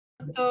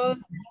arahato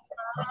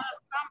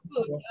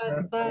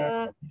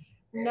sambuddhassa.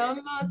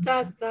 Namo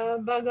tassa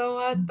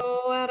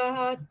bhagavato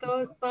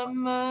arahato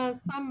samma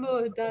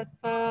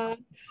sambuddhassa.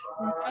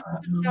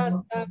 Namo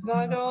tassa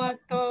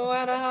bhagavato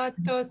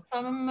arahato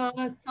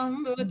samma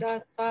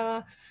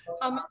sambuddhassa.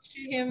 Homage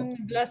to him,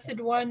 the blessed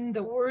one,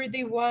 the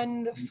worthy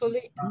one, the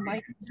fully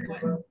enlightened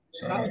one.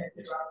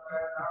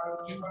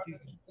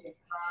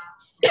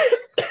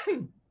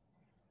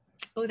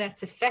 Oh,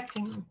 that's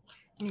affecting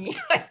me.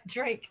 I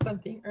drank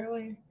something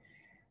earlier.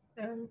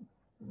 Let's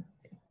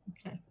see.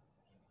 Okay.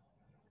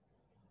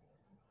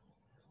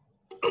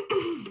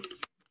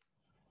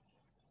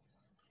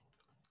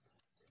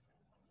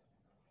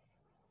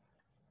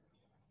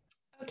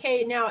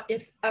 Okay, now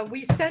if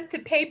we sent the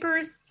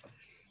papers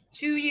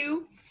to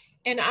you,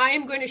 and I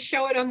am going to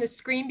show it on the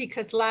screen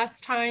because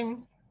last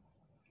time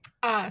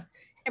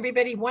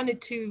everybody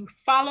wanted to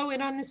follow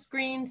it on the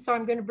screen. So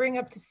I'm going to bring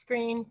up the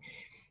screen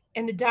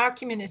and the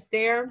document is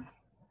there.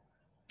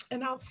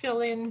 And I'll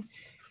fill in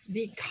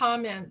the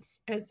comments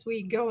as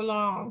we go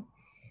along.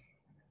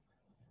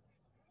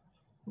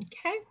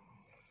 Okay.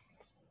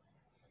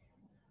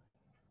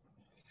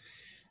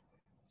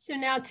 So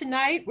now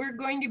tonight we're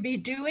going to be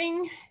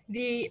doing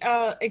the,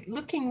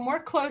 looking more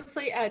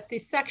closely at the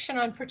section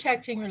on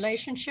protecting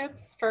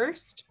relationships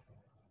first.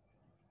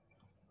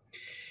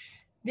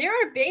 There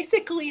are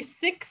basically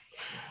 6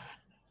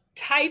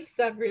 types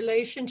of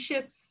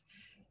relationships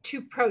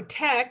to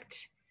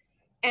protect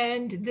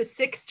and the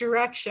 6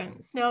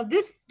 directions. Now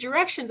this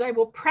directions, I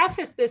will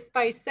preface this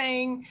by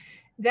saying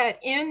that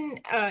in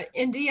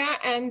India,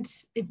 and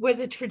it was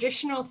a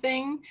traditional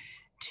thing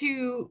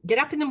to get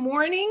up in the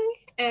morning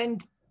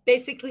and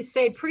basically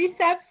say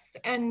precepts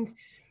and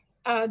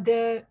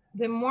the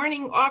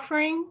morning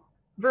offering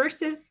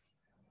verses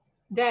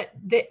that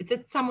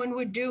someone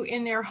would do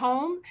in their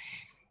home.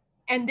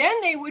 And then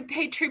they would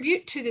pay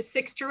tribute to the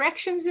 6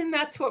 directions, and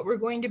that's what we're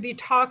going to be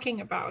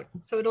talking about.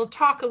 So it'll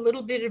talk a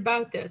little bit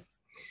about this.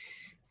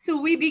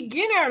 So we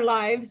begin our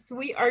lives,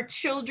 we are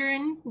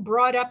children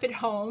brought up at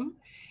home,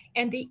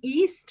 and the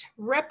East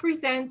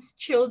represents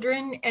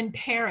children and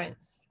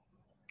parents.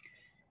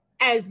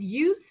 As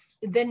youth,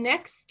 the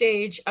next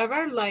stage of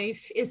our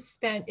life is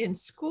spent in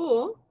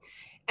school,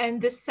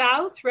 and the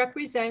South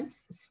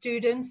represents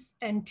students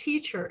and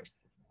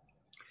teachers.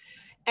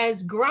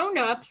 As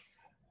grown-ups,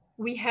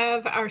 we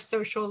have our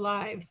social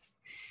lives,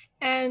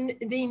 and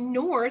the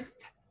North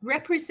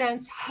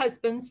represents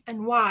husbands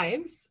and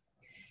wives.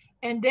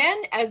 And then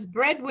as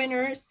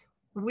breadwinners,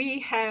 we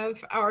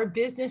have our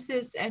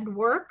businesses and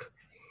work.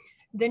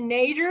 The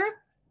nadir,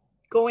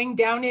 going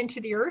down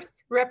into the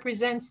earth,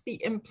 represents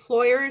the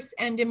employers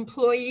and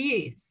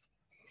employees.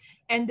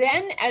 And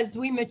then as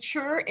we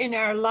mature in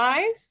our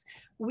lives,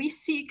 we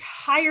seek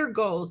higher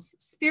goals,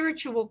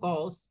 spiritual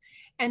goals.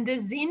 And the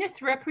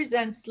zenith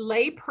represents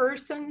lay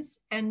persons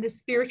and the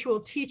spiritual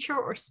teacher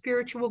or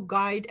spiritual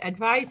guide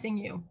advising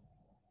you.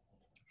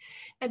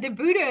 And the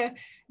Buddha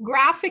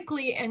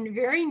graphically and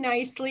very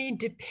nicely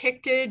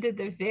depicted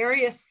the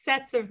various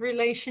sets of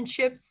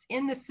relationships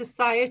in the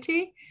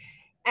society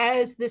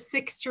as the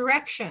 6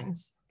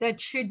 directions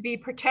that should be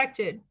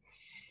protected.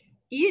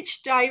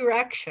 Each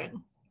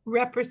direction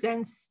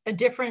represents a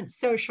different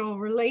social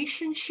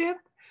relationship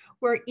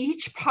where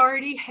each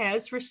party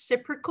has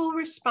reciprocal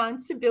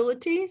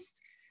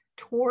responsibilities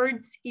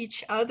towards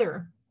each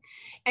other.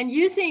 And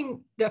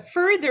using the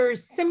further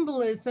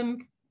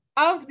symbolism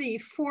of the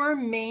 4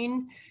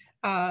 main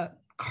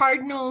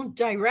cardinal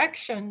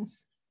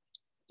directions,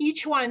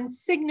 each one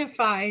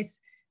signifies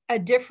a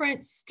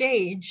different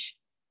stage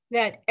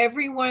that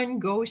everyone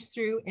goes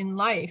through in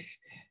life,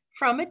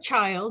 from a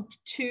child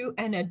to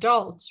an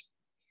adult.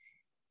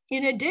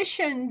 In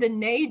addition, the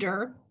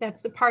nadir,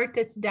 that's the part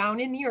that's down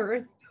in the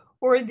earth,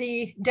 or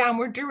the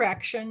downward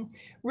direction,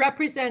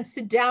 represents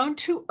the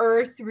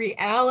down-to-earth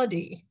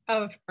reality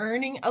of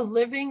earning a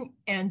living,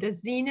 and the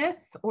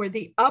zenith, or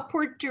the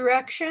upward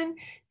direction,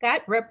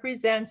 that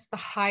represents the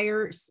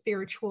higher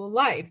spiritual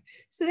life.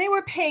 So they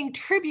were paying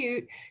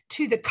tribute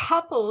to the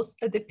couples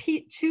of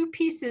the 2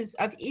 pieces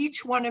of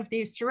each one of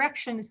these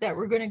directions that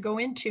we're going to go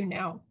into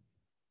now.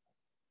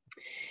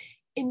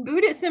 In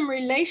Buddhism,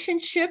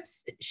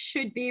 relationships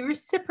should be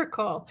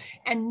reciprocal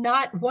and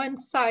not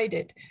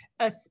one-sided.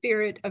 A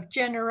spirit of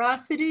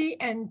generosity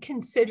and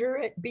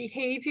considerate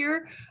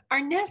behavior are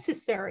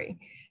necessary,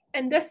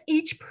 and thus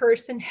each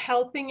person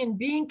helping and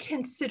being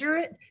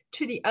considerate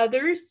to the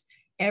others,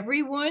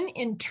 everyone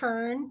in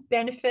turn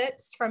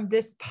benefits from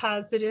this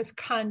positive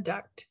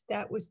conduct.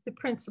 That was the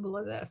principle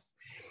of this.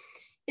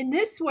 In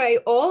this way,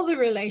 all the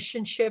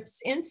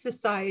relationships in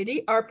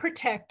society are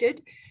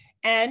protected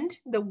and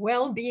the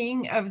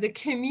well-being of the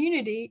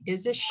community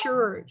is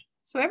assured.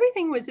 So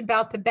everything was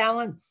about the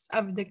balance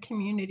of the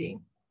community.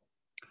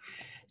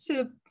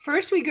 So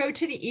first we go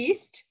to the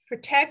East,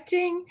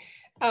 protecting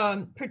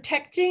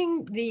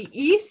the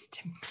East.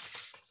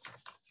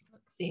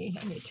 Let's see,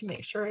 I need to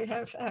make sure I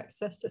have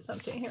access to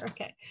something here.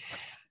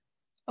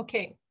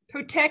 Okay,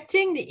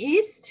 protecting the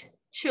East,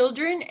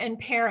 children and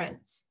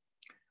parents.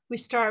 We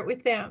start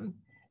with them.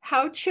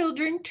 how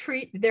children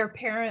treat their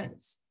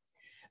parents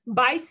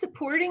by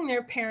supporting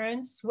their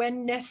parents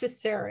when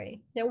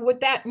necessary. Now, what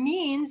that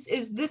means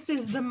is this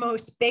is the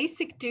most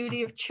basic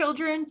duty of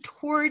children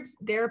towards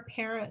their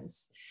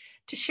parents,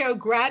 to show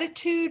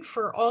gratitude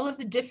for all of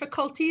the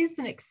difficulties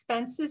and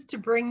expenses to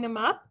bring them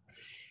up.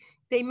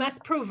 They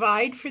must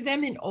provide for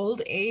them in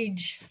old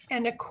age.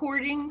 And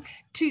according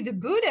to the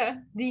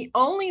Buddha, the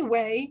only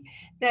way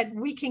that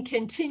we can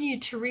continue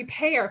to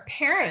repay our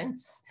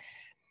parents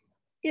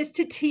is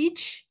to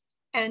teach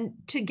and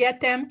to get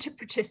them to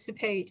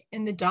participate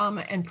in the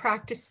Dhamma and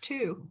practice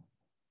too.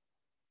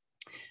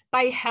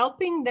 By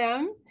helping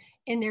them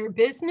in their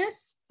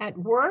business, at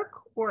work,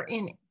 or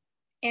in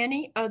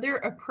any other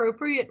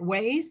appropriate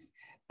ways,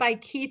 by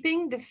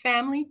keeping the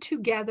family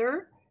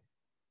together,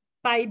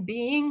 by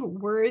being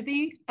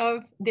worthy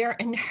of their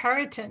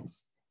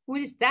inheritance. What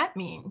does that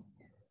mean?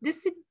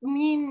 This would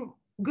mean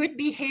good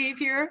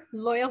behavior,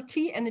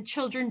 loyalty, and the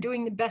children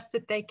doing the best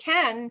that they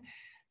can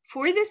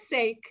for the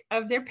sake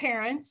of their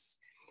parents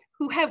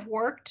who have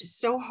worked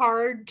so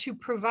hard to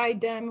provide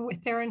them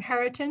with their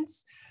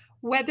inheritance.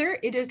 Whether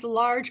it is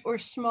large or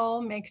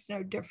small makes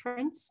no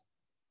difference.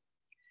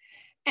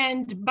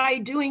 And by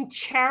doing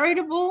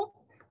charitable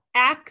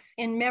acts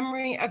in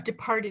memory of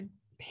departed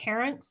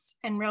parents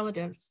and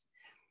relatives.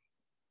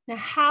 Now,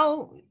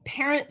 how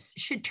parents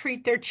should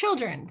treat their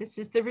children. This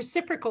is the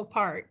reciprocal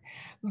part.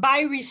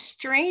 By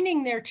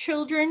restraining their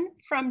children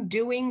from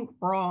doing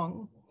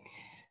wrong.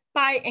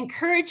 By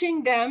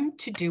encouraging them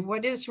to do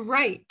what is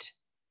right.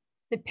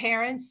 The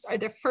parents are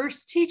the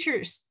first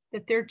teachers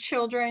that their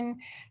children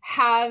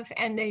have,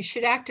 and they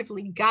should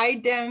actively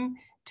guide them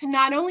to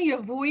not only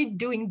avoid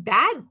doing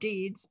bad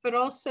deeds, but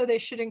also they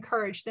should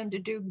encourage them to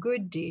do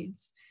good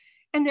deeds.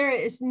 And there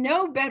is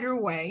no better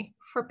way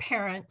for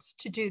parents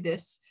to do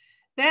this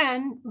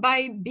than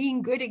by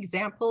being good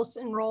examples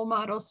and role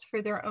models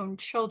for their own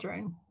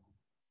children.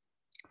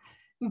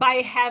 By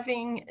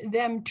having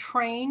them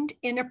trained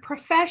in a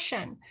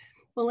profession.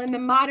 Well, in the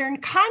modern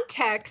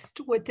context,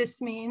 what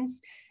this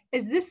means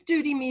is this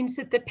duty means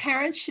that the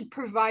parents should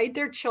provide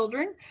their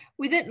children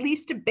with at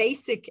least a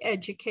basic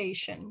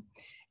education.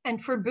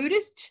 And for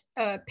Buddhist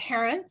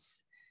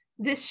parents,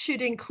 this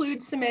should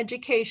include some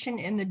education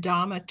in the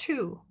Dhamma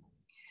too.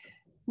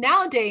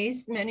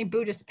 Nowadays, many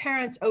Buddhist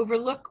parents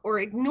overlook or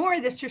ignore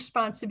this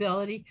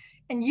responsibility,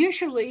 and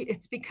usually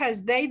it's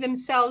because they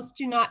themselves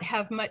do not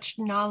have much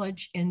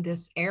knowledge in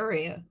this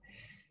area.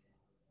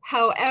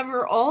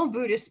 However, all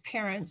Buddhist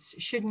parents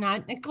should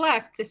not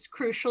neglect this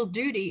crucial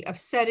duty of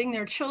setting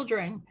their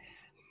children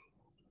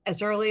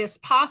as early as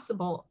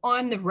possible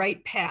on the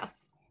right path.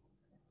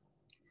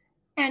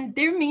 And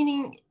their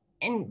meaning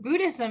in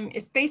Buddhism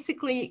is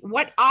basically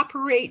what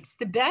operates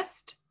the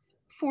best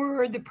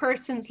for the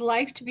person's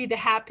life to be the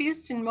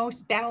happiest and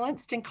most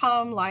balanced and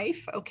calm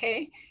life,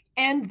 okay?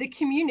 And the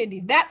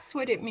community. That's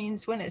what it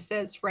means when it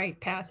says right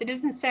path. It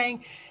isn't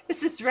saying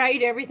this is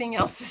right, everything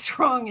else is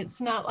wrong.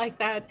 It's not like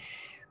that.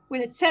 When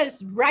it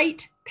says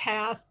right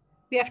path,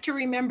 we have to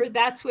remember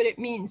that's what it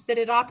means, that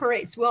it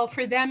operates well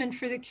for them and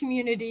for the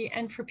community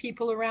and for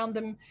people around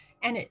them,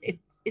 and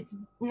it's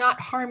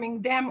not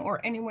harming them or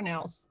anyone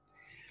else.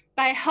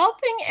 By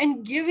helping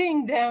and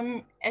giving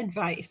them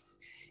advice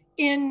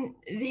in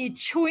the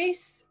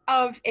choice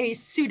of a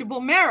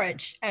suitable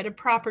marriage at a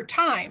proper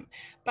time,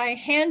 by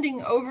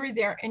handing over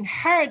their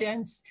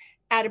inheritance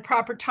at a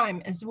proper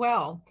time as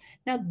well.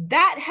 Now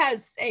that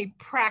has a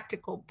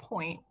practical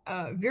point,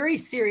 very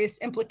serious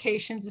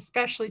implications,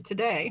 especially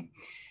today.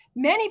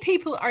 Many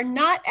people are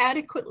not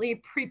adequately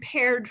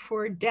prepared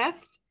for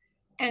death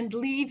and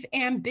leave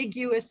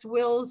ambiguous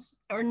wills,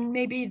 or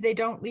maybe they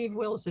don't leave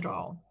wills at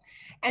all.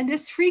 And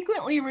this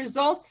frequently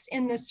results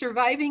in the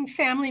surviving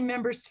family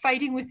members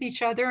fighting with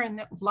each other and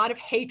a lot of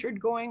hatred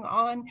going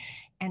on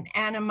and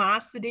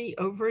animosity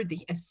over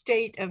the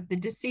estate of the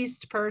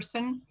deceased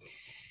person.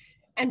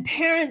 And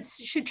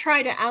parents should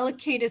try to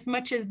allocate as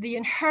much of the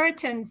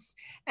inheritance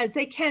as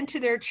they can to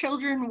their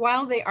children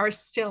while they are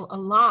still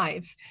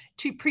alive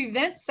to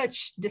prevent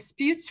such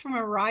disputes from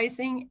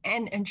arising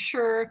and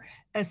ensure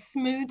a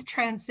smooth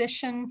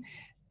transition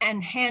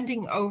and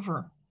handing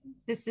over.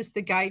 This is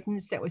the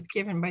guidance that was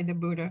given by the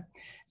Buddha.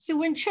 So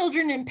when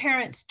children and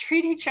parents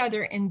treat each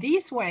other in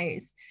these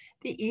ways,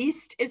 the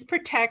East is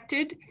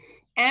protected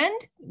and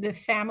the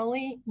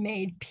family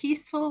made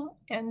peaceful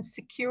and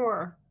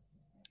secure.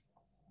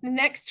 The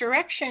next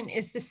direction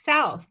is the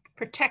South.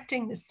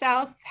 Protecting the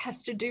South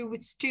has to do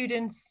with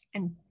students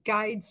and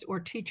guides or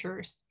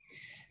teachers.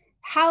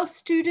 How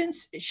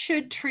students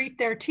should treat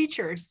their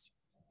teachers.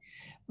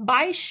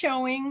 By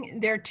showing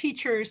their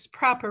teachers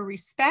proper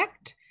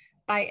respect,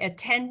 by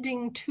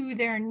attending to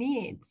their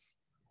needs,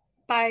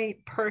 by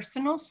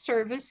personal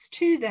service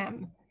to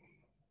them,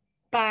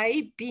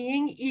 by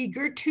being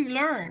eager to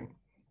learn,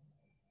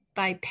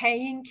 by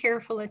paying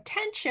careful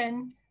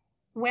attention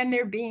when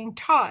they're being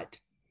taught.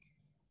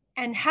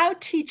 And how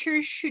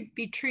teachers should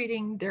be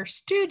treating their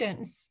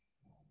students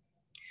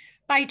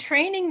by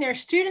training their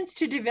students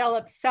to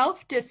develop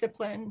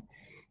self-discipline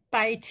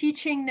by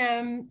teaching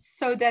them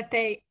so that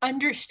they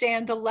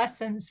understand the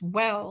lessons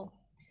well,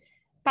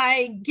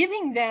 by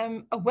giving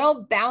them a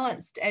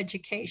well-balanced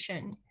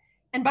education,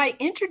 and by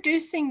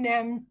introducing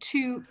them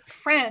to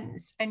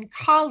friends and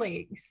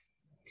colleagues.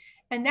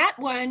 And that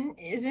one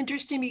is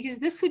interesting because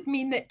this would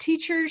mean that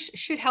teachers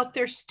should help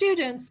their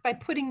students by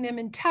putting them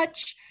in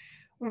touch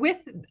with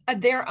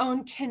their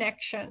own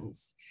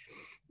connections.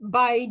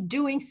 By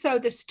doing so,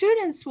 the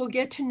students will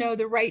get to know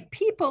the right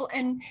people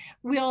and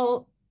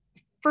will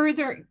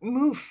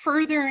move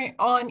further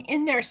on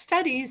in their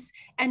studies.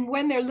 And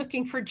when they're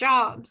looking for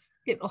jobs,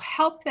 it will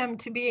help them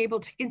to be able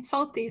to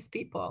consult these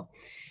people.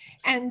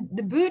 And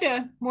the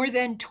Buddha, more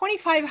than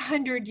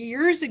 2,500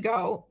 years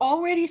ago,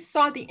 already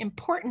saw the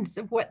importance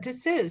of what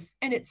this is,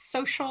 and it's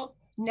social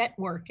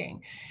networking.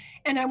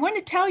 And I want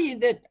to tell you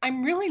that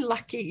I'm really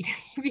lucky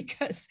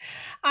because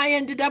I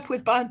ended up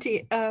with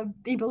Bhante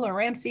Bibala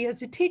Ramsey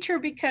as a teacher,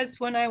 because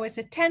when I was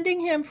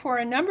attending him for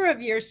a number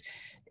of years,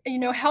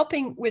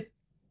 helping with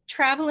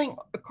traveling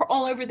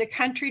all over the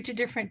country to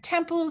different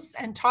temples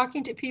and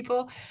talking to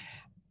people,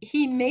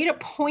 he made a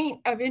point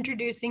of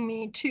introducing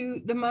me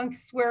to the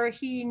monks where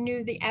he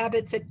knew the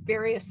abbots at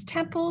various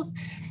temples.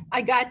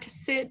 I got to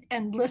sit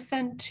and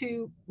listen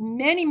to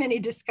many, many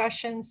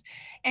discussions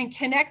and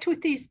connect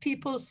with these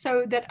people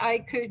so that I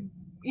could,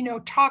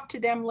 talk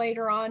to them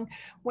later on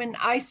when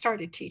I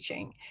started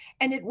teaching.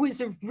 And it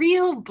was a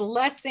real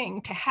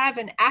blessing to have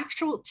an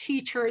actual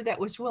teacher that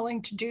was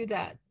willing to do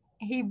that.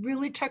 He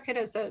really took it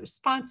as a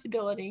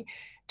responsibility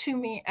to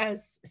me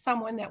as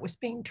someone that was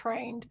being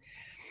trained.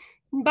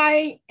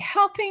 By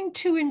helping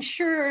to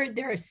ensure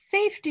their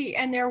safety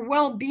and their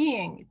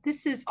well-being,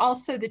 this is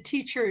also the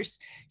teachers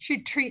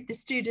should treat the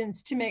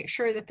students to make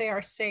sure that they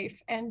are safe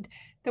and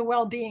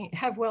the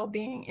have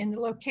well-being in the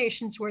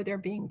locations where they're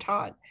being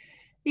taught.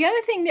 The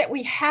other thing that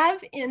we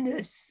have in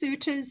the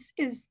suttas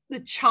is the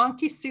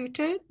Chanki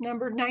Sutta,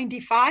 number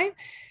 95,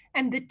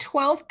 and the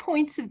 12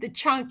 points of the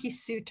Chanki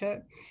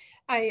Sutta.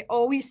 I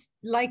always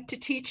like to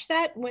teach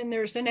that when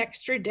there's an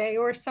extra day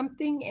or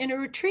something in a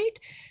retreat,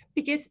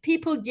 because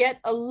people get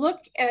a look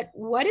at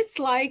what it's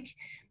like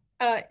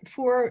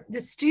for the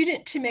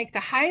student to make the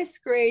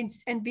highest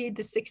grades and be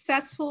the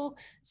successful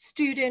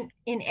student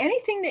in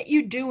anything that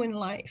you do in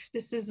life.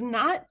 This is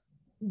not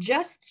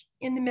just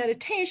in the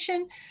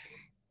meditation.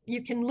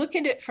 You can look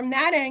at it from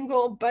that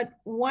angle, but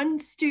one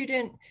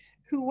student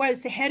who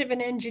was the head of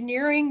an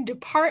engineering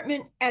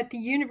department at the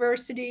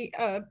University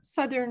of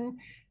Southern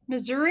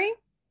Missouri,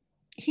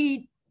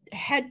 he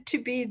had to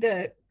be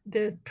the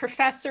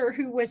professor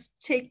who was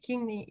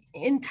taking the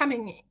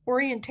incoming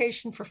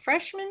orientation for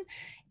freshmen.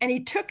 And he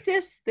took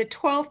the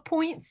 12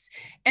 points,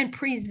 and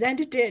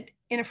presented it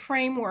in a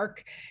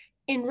framework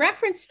in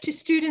reference to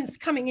students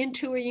coming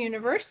into a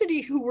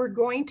university who were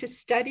going to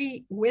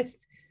study with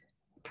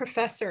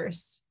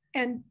professors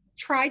and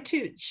try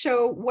to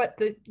show what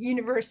the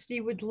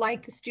university would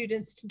like the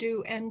students to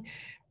do. And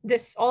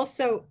this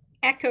also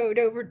echoed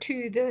over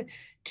to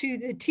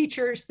the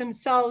teachers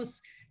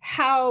themselves,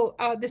 how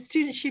the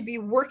students should be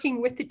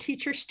working with the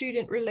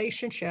teacher-student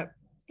relationship.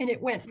 And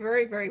it went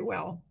very, very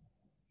well.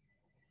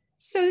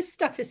 So this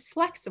stuff is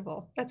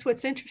flexible. That's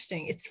what's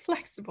interesting. It's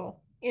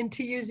flexible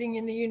into using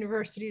in the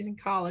universities and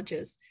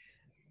colleges.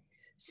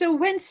 So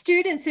when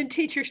students and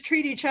teachers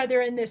treat each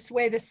other in this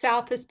way, the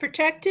South is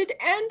protected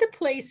and the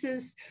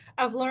places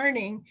of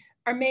learning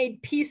are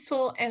made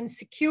peaceful and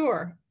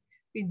secure.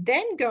 We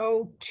then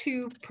go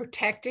to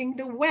protecting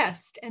the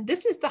West, and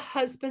this is the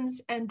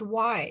husbands and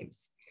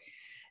wives.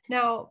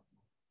 Now,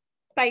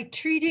 by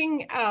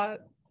treating,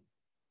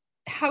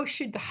 how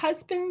should the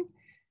husband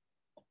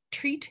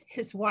treat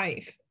his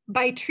wife?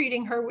 By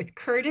treating her with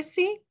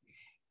courtesy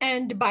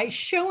and by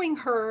showing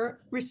her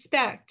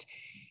respect.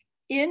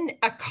 In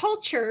a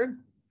culture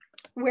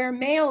where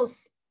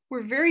males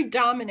were very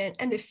dominant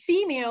and the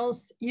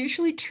females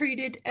usually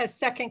treated as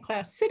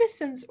second-class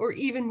citizens, or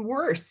even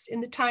worse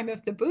in the time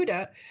of the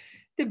Buddha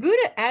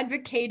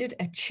advocated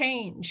a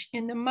change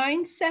in the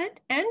mindset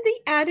and the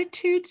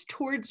attitudes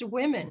towards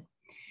women,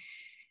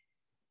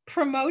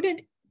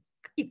 promoted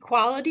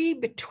equality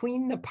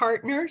between the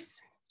partners.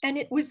 And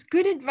it was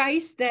good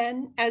advice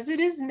then, as it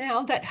is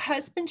now, that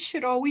husbands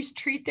should always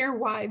treat their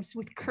wives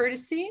with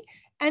courtesy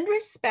and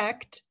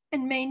respect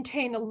and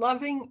maintain a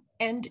loving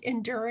and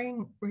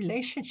enduring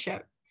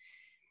relationship.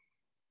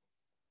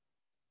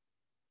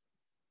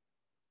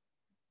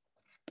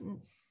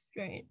 That's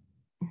right.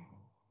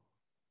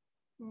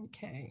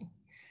 Okay.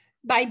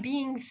 By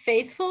being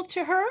faithful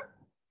to her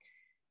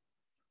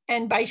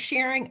and by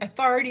sharing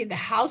authority of the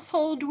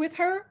household with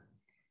her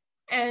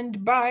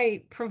and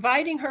by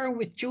providing her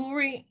with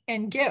jewelry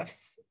and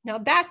gifts. Now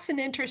that's an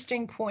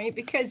interesting point,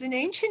 because in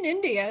ancient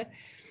India,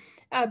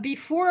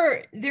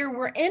 before there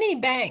were any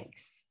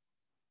banks,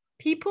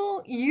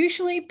 people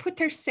usually put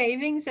their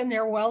savings and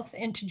their wealth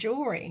into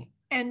jewelry,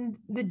 and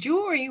the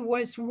jewelry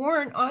was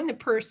worn on the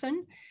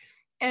person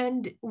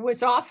and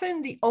was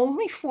often the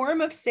only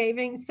form of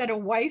savings that a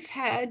wife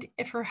had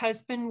if her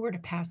husband were to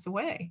pass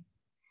away.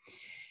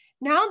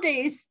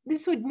 Nowadays,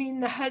 this would mean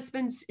the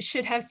husbands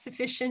should have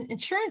sufficient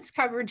insurance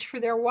coverage for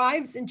their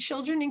wives and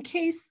children in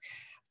case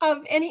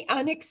of any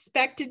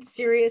unexpected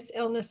serious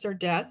illness or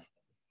death.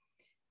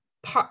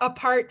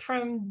 Apart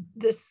from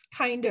this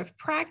kind of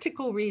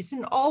practical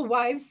reason, all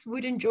wives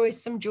would enjoy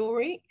some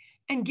jewelry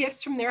and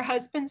gifts from their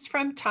husbands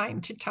from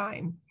time to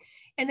time.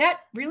 And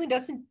that really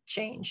doesn't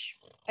change.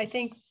 I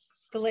think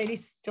the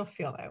ladies still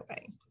feel that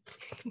way.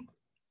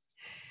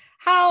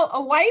 How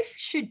a wife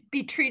should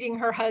be treating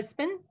her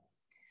husband: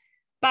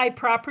 by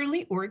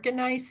properly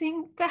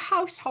organizing the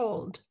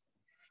household,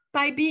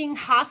 by being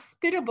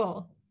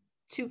hospitable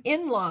to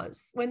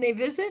in-laws when they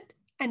visit,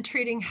 and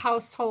treating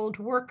household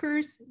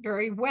workers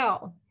very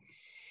well.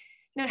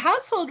 Now,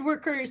 household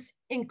workers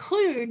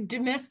include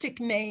domestic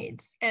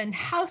maids, and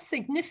how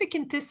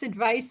significant this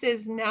advice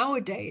is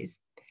nowadays,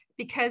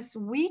 because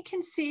we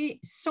can see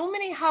so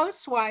many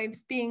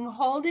housewives being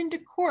hauled into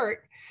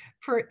court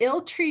for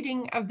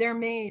ill-treating of their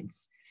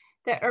maids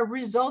that are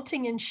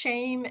resulting in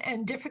shame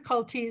and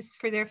difficulties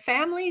for their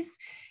families.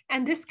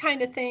 And this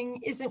kind of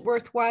thing isn't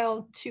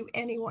worthwhile to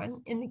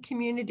anyone in the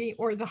community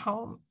or the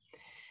home.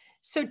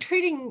 So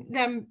treating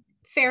them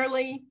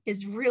fairly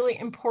is really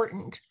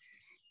important.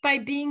 By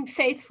being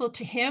faithful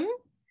to him,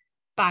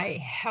 by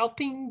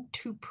helping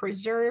to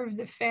preserve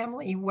the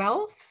family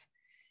wealth.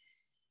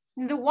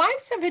 The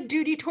wives have a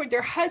duty toward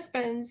their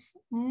husbands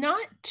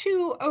not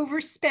to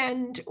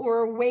overspend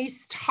or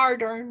waste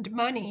hard-earned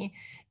money.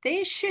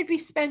 They should be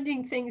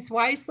spending things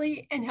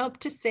wisely and help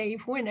to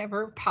save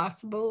whenever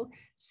possible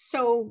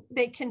so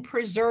they can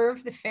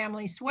preserve the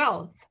family's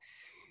wealth.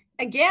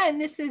 Again,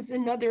 this is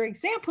another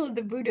example of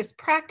the Buddha's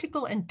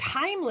practical and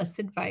timeless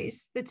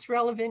advice that's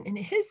relevant in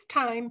his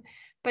time,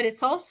 but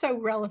it's also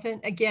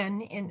relevant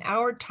again in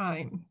our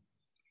time.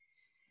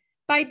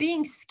 By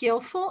being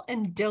skillful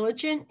and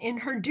diligent in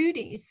her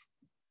duties.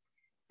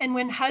 And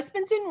when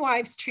husbands and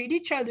wives treat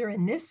each other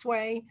in this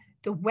way,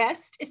 the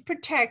West is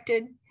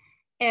protected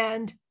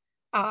and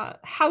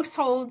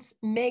households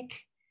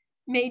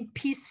made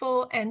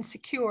peaceful and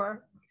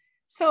secure.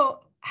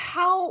 So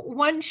how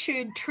one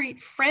should treat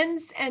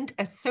friends and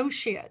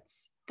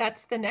associates.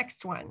 That's the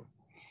next one.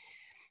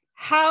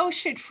 How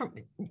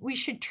we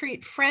should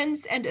treat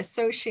friends and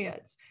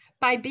associates: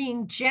 by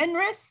being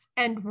generous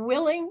and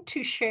willing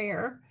to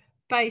share,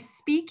 by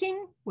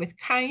speaking with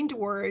kind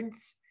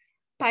words,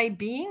 by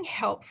being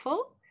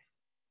helpful,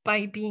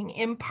 by being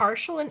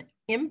impartial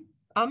and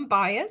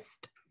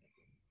unbiased,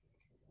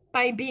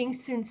 by being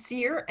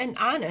sincere and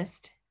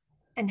honest.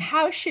 And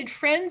how should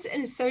friends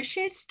and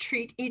associates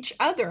treat each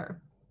other?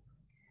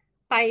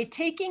 By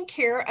taking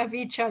care of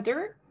each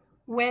other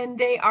when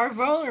they are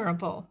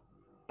vulnerable,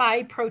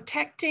 by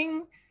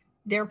protecting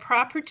their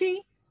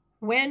property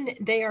when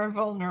they are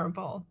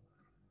vulnerable,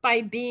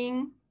 by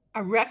being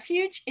a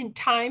refuge in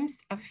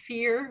times of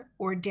fear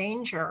or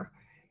danger,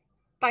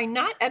 by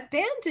not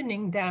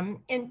abandoning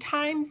them in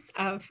times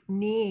of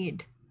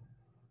need,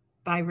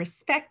 by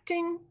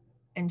respecting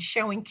and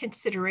showing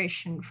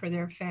consideration for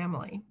their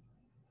family.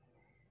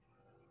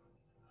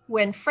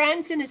 When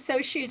friends and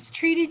associates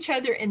treat each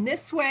other in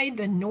this way,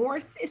 the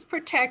North is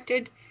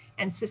protected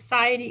and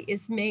society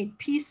is made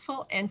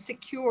peaceful and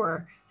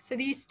secure. So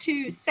these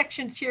two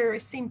sections here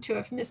seem to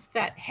have missed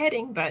that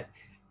heading, but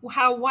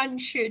how one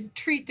should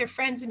treat their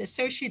friends and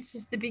associates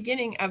is the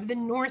beginning of the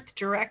North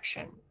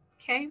direction,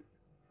 okay?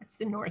 That's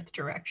the North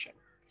direction.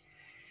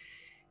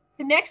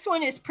 The next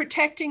one is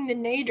protecting the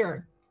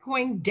nadir,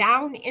 going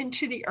down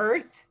into the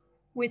earth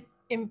with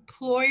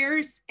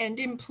employers and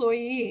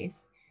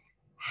employees.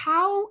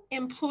 How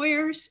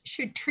employers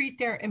should treat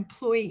their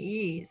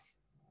employees: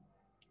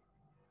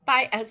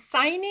 by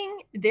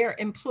assigning their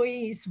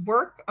employees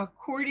work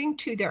according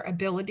to their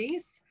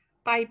abilities,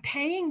 by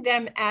paying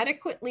them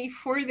adequately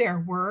for their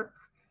work,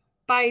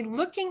 by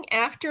looking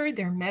after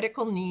their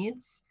medical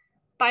needs,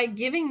 by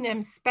giving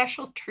them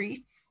special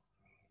treats.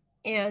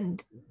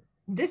 And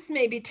this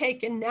may be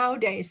taken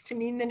nowadays to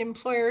mean that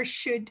employers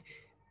should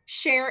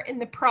share in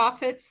the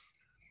profits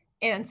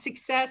and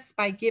success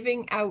by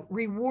giving out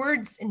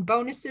rewards and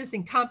bonuses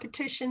and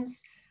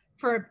competitions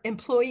for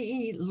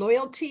employee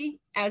loyalty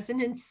as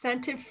an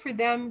incentive for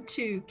them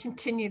to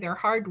continue their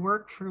hard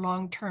work for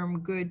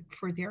long-term good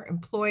for their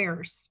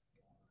employers.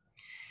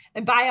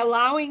 And by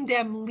allowing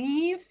them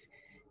leave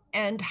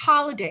and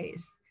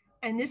holidays.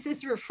 And this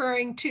is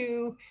referring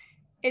to,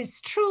 it's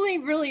truly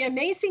really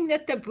amazing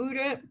that the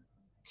Buddha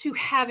to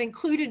have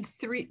included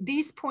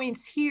these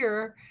points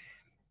here,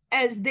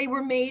 as they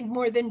were made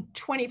more than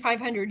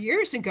 2,500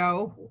 years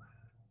ago,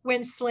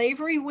 when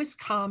slavery was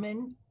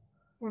common,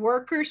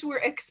 workers were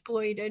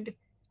exploited,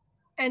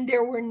 and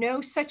there were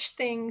no such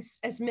things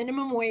as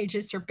minimum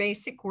wages or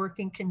basic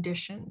working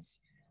conditions.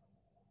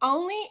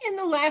 Only in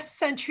the last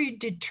century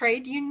did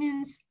trade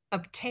unions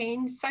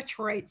obtain such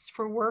rights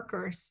for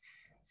workers.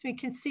 So we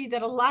can see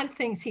that a lot of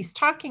things he's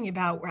talking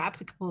about were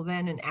applicable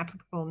then and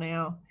applicable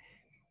now.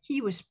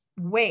 He was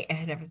way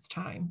ahead of his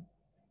time.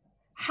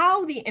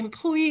 How the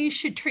employees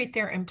should treat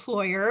their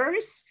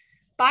employers: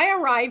 by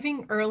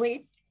arriving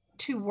early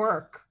to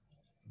work,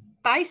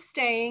 by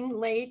staying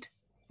late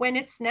when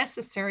it's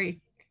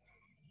necessary,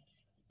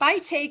 by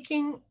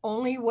taking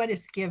only what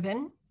is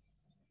given,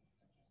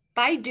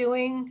 by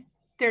doing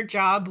their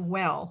job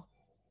well,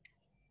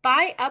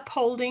 by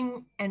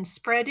upholding and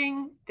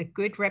spreading the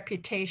good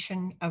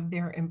reputation of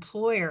their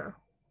employer,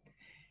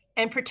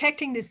 and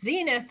protecting the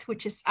zenith,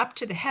 which is up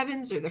to the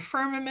heavens or the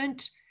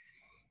firmament,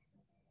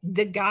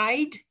 the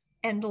guide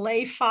and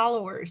lay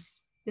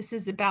followers. This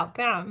is about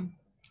them.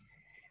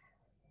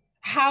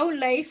 How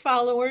lay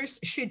followers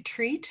should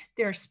treat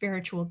their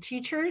spiritual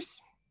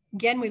teachers.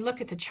 Again, we look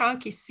at the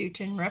Chanki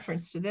Sutta in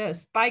reference to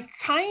this. By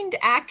kind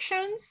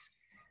actions,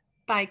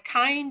 by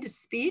kind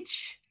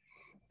speech,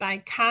 by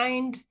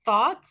kind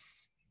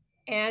thoughts.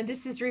 And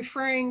this is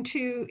referring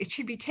to, it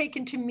should be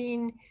taken to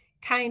mean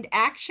kind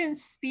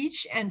actions,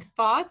 speech, and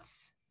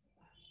thoughts.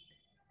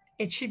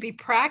 It should be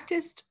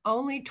practiced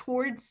only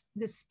towards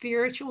the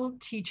spiritual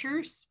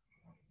teachers.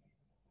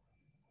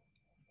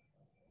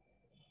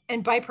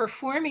 And by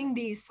performing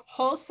these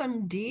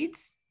wholesome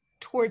deeds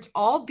towards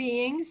all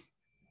beings,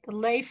 the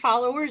lay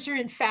followers are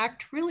in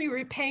fact really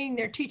repaying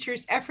their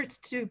teachers' efforts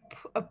to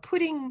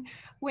putting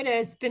what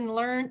has been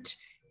learned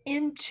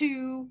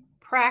into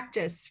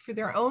practice for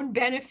their own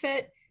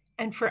benefit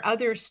and for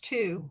others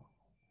too.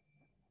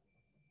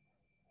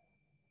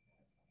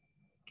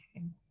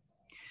 Okay.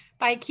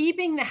 By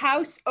keeping the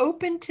house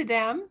open to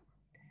them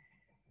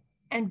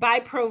and by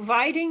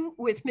providing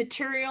with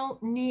material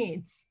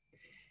needs.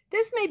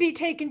 This may be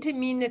taken to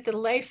mean that the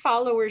lay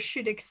followers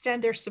should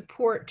extend their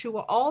support to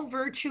all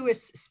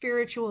virtuous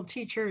spiritual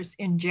teachers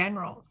in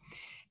general,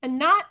 and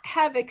not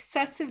have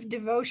excessive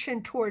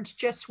devotion towards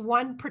just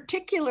one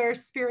particular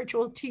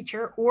spiritual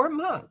teacher or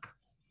monk.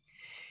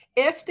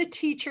 If the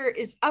teacher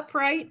is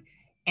upright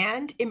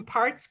and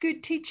imparts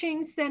good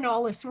teachings, then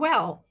all is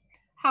well.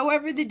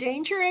 However, the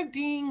danger of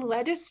being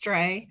led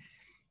astray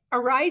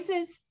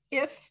arises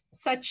if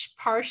such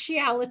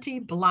partiality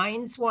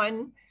blinds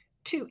one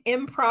to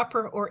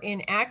improper or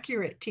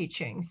inaccurate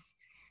teachings.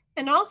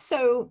 And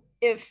also,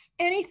 if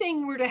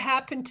anything were to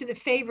happen to the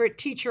favorite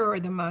teacher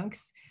or the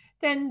monks,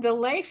 then the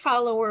lay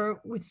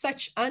follower with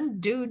such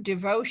undue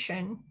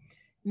devotion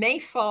may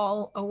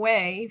fall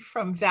away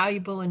from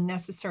valuable and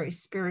necessary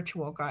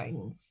spiritual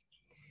guidance.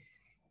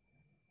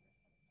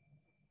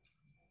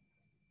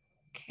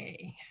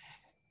 Okay.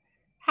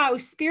 How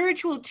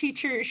spiritual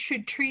teachers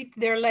should treat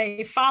their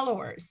lay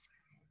followers: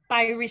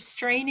 by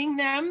restraining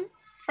them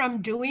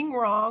from doing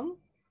wrong,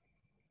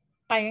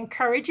 by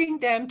encouraging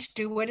them to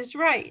do what is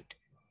right,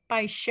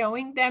 by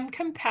showing them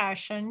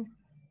compassion,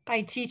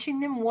 by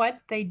teaching them what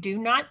they do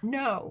not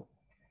know,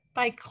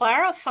 by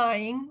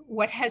clarifying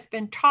what has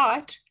been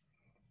taught,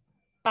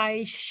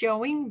 by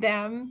showing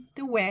them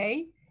the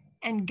way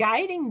and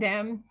guiding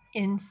them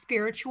in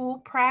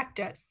spiritual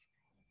practice.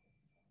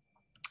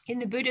 In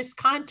the Buddhist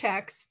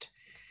context,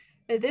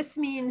 this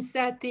means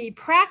that the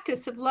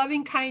practice of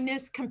loving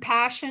kindness,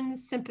 compassion,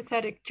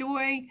 sympathetic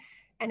joy,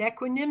 and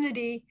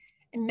equanimity,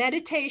 and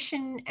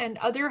meditation and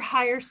other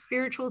higher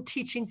spiritual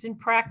teachings and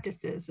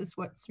practices is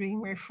what's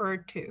being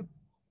referred to.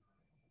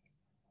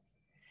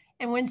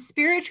 And when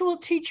spiritual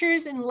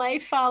teachers and lay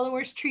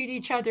followers treat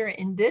each other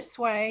in this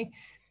way,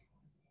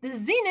 the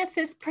zenith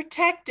is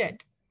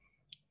protected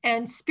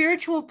and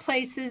spiritual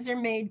places are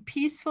made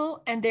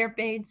peaceful and they're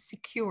made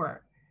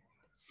secure.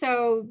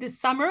 So the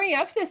summary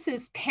of this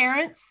is: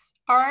 parents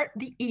are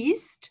the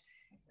east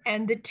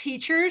and the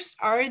teachers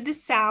are the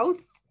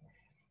south.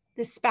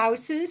 The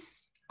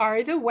spouses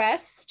are the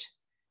west.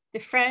 The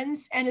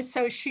friends and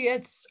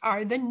associates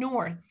are the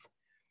north.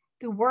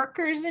 The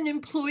workers and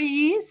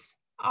employees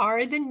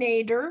are the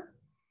nadir.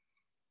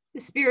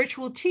 The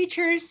spiritual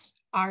teachers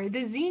are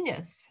the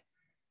zenith.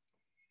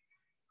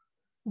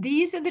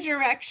 These are the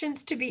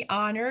directions to be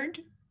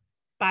honored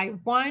by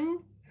one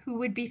who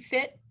would be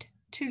fit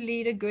to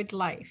lead a good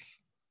life.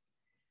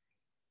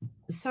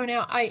 So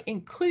now I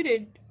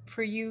included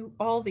for you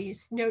all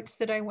these notes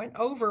that I went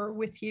over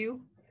with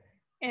you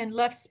and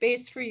left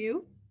space for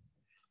you.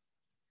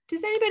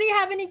 Does anybody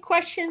have any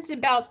questions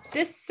about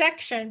this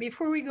section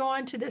before we go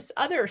on to this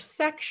other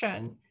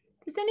section?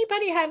 Does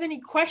anybody have any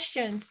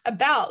questions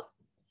about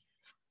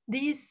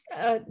these,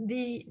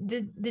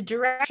 the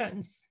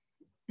directions?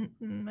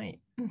 I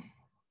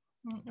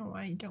don't know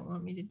why you don't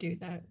want me to do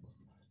that.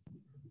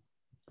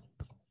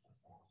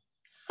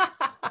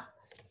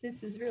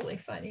 This is really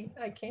funny.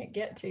 I can't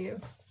get to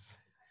you.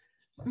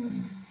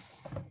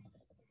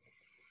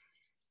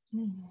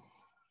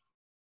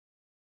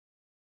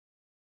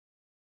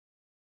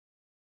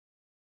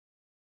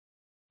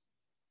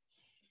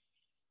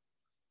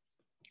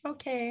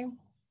 Okay.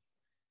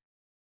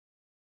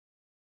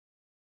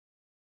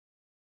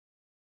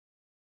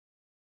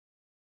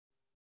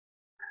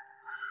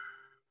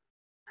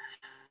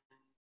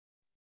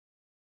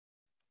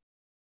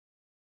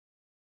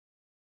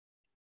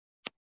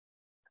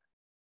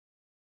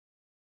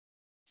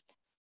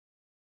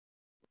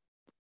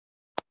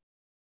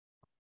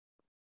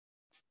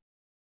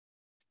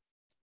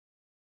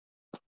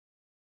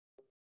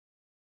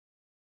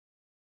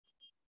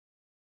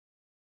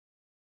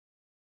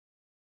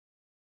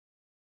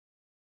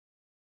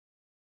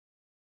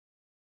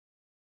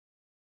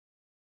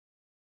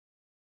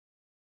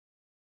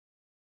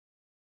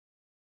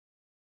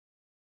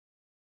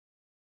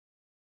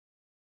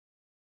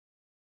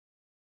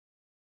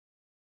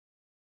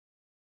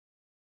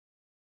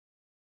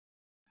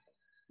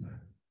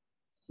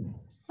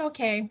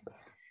 Okay.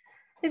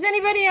 Does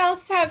anybody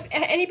else have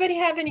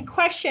any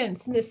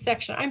questions in this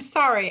section? I'm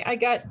sorry, I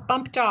got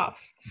bumped off.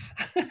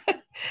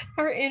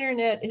 Our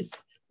internet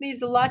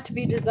leaves a lot to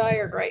be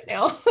desired right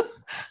now.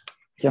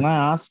 Can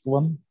I ask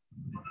one?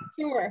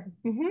 Sure.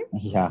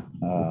 Yeah.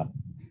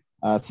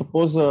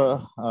 Suppose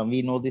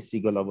we know the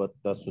Sigalovada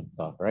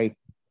Sutta, right?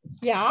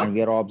 Yeah. And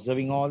we are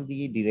observing all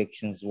the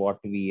directions what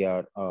we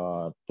are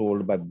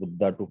told by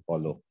Buddha to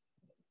follow.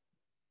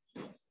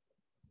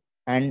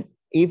 And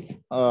if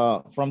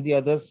from the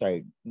other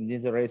side,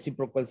 the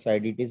reciprocal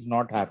side, it is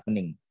not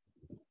happening.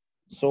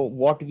 So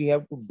what we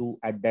have to do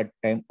at that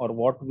time, or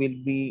what will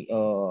be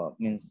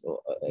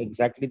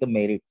exactly the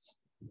merits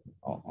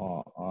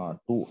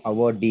to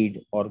our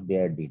deed or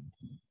their deed?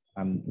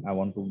 I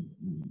want to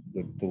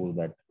get through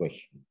that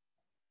question.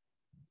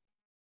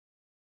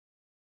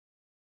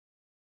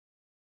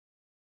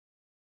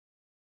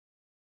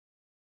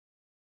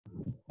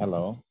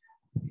 Hello,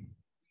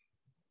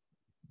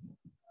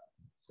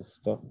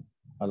 sister.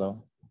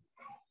 Hello.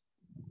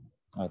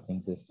 I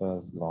think sister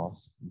has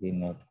lost the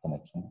net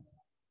connection.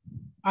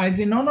 I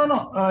think no.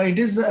 It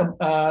is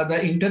the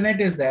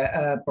internet is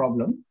the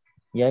problem.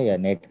 Yeah,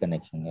 net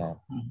connection. Yeah.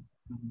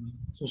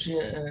 So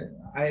she,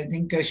 I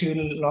think she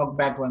will log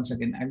back once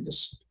again. I'm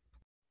just.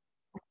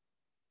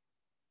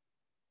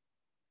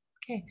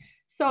 Okay.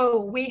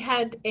 So we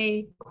had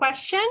a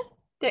question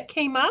that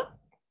came up.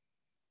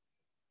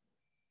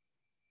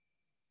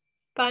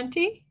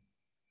 Khanti?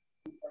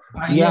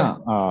 Yeah.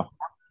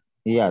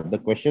 Yes. The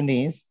question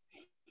is,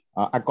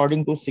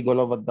 according to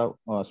Sigalovada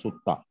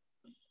Sutta,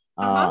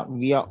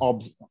 we are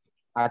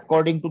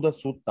according to the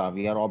Sutta,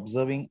 we are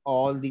observing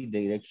all the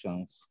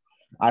directions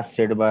as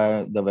said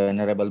by the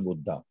Venerable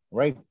Buddha,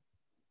 right?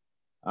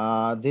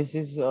 This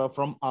is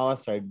from our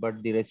side,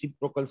 but the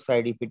reciprocal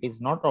side, if it is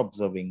not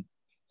observing,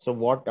 so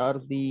what are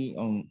the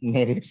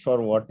merits, or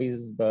what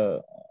is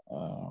the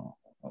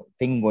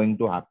thing going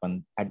to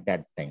happen at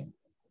that time?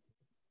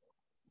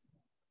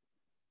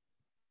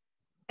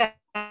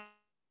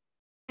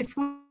 If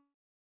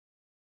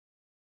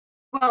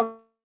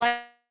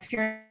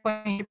you're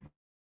going to,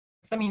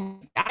 I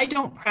mean, I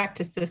don't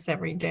practice this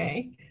every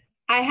day.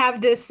 I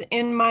have this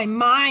in my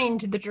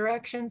mind, the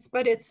directions,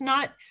 but it's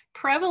not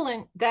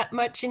prevalent that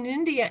much in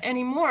India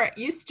anymore. It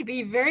used to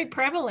be very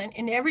prevalent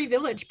in every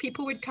village.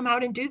 People would come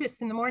out and do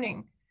this in the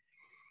morning.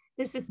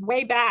 This is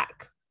way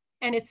back,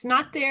 and it's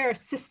not there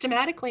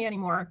systematically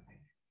anymore.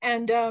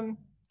 And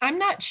I'm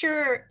not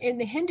sure in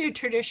the Hindu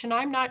tradition,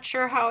 I'm not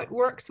sure how it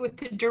works with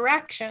the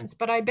directions,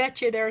 but I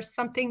bet you there's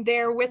something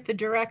there with the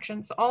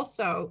directions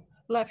also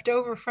left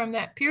over from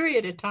that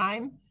period of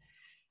time.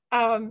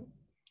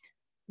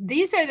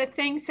 These are the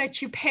things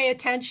that you pay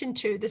attention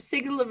to. The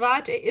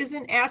Sigālovāda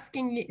isn't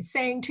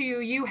saying to you,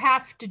 you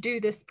have to do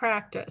this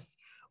practice.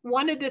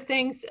 One of the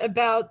things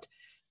about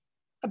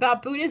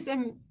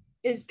Buddhism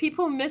is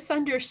people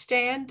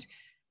misunderstand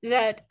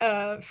that,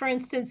 for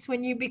instance,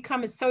 when you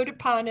become a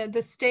Sotapanna,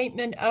 the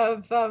statement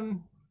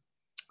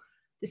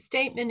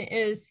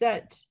is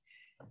that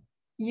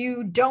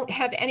you don't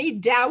have any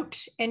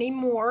doubt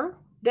anymore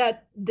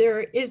that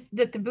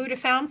the Buddha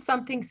found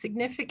something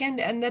significant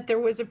and that there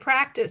was a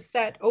practice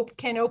that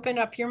can open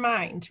up your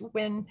mind.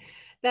 When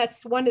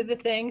that's one of the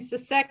things. The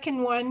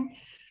second one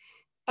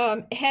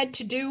had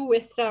to do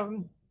with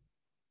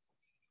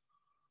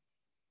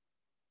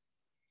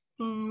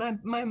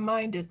my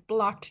mind is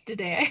blocked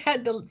today. I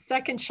had the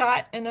second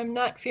shot and I'm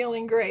not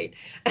feeling great.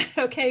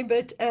 Okay,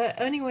 but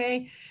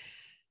anyway,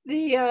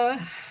 the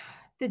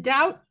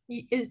doubt,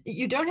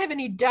 you don't have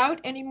any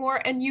doubt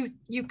anymore, and you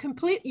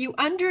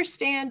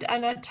understand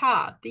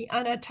anatta, the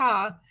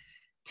anatta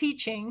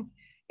teaching.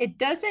 It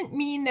doesn't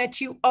mean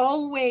that you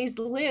always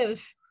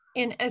live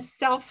in a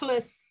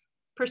selfless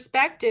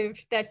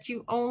perspective, that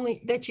you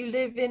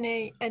live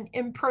in an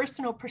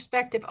impersonal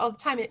perspective all the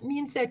time. It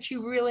means that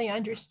you really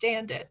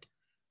understand it.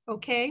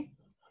 Okay,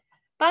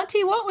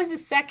 Bhante, what was the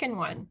second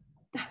one?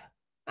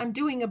 I'm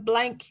doing a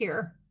blank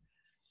here.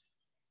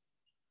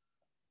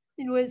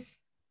 It was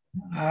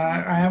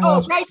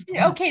rites.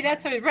 Okay,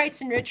 that's what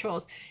rites and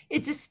rituals.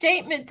 It's a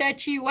statement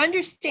that you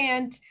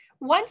understand.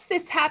 Once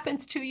this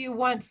happens to you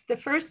once, the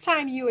first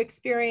time you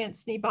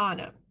experience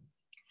Nibbana.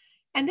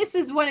 And this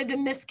is one of the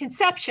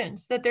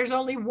misconceptions, that there's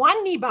only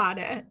one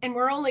Nibbana and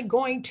we're only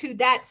going to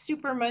that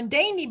super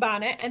mundane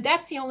Nibbana, and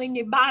that's the only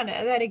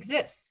Nibbana that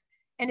exists.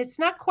 And it's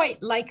not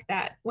quite like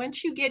that.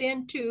 Once you get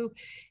into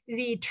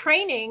the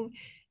training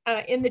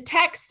in the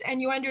text and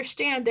you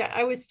understand that,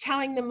 I was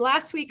telling them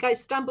last week, I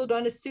stumbled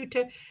on a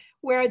sutta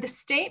where the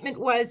statement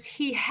was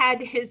he had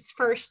his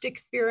first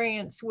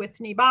experience with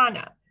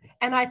Nibbana.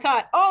 And I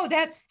thought, oh,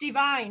 that's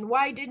divine.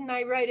 Why didn't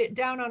I write it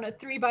down on a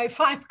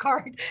 3x5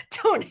 card?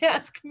 Don't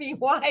ask me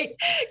why,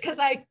 because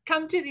I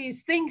come to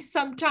these things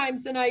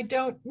sometimes and I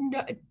don't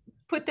know,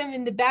 put them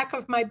in the back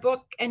of my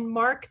book and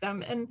mark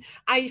them. And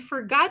I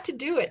forgot to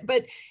do it,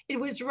 but it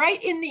was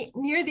right in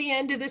near the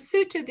end of the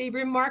sutta, the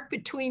remark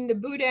between the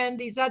Buddha and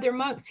these other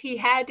monks. He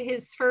had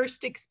his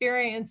first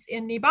experience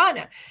in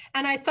Nibbana.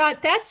 And I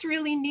thought that's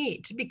really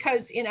neat,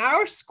 because in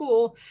our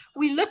school,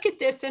 we look at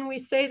this and we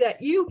say that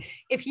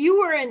if you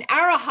were an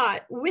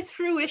arahat with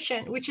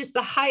fruition, which is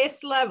the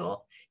highest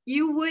level,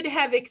 you would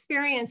have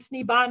experienced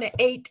Nibbana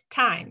 8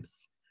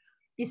 times.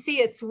 You see,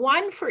 it's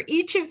one for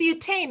each of the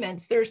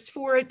attainments. There's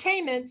 4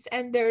 attainments,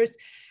 and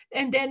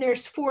then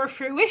there's 4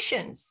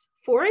 fruitions,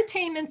 4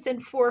 attainments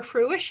and 4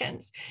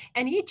 fruitions.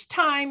 And each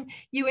time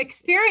you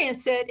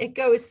experience it, it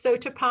goes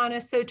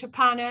sotapanna,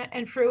 sotapanna,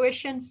 and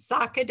fruition,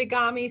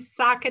 sakadagami,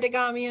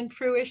 and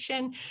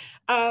fruition,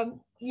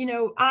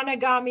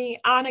 anagami,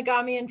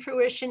 and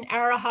fruition,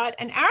 arahat,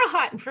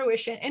 and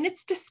fruition. And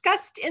it's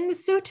discussed in the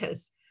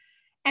suttas.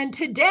 And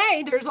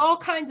today there's all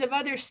kinds of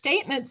other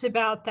statements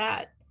about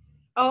that.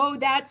 Oh,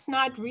 that's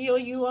not real.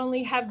 You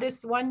only have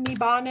this one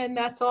Nibbana and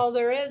that's all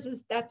there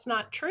is. That's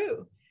not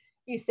true,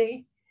 you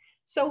see.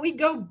 So we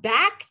go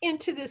back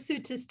into the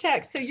sutta's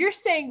text. So you're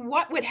saying,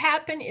 what would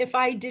happen if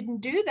I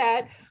didn't do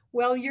that?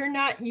 Well,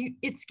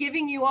 it's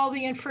giving you all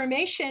the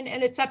information,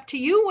 and it's up to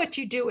you what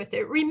you do with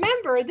it.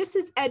 Remember, this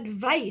is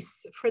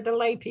advice for the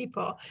lay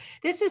people.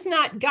 This is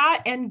not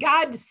God, and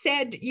God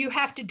said you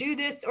have to do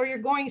this or you're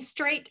going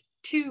straight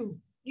to,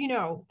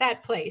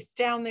 that place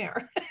down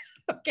there.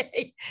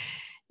 Okay.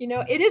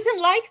 It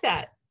isn't like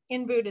that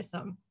in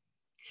Buddhism.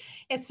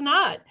 It's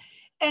not.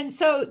 And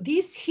so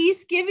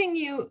he's giving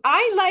you,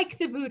 I like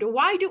the Buddha.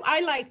 Why do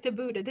I like the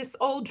Buddha? This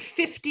old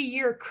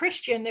 50-year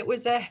Christian that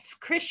was a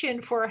Christian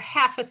for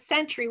half a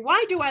century.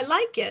 Why do I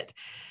like it?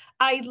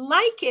 I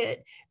like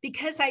it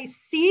because I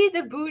see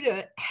the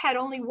Buddha had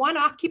only one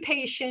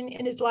occupation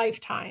in his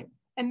lifetime,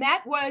 and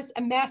that was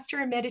a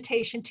master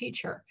meditation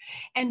teacher.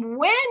 And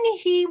when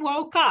he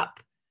woke up,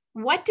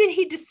 what did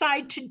he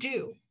decide to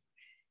do?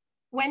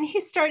 When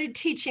he started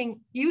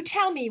teaching, you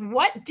tell me,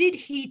 what did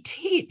he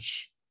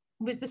teach?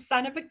 He was the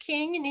son of a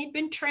king, and he'd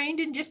been trained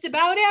in just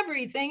about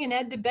everything and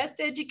had the best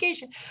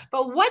education.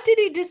 But what did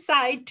he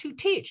decide to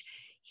teach?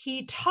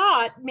 He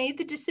made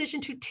the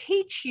decision to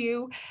teach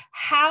you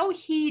how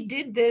he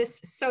did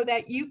this so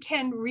that you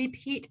can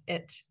repeat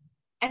it.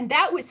 And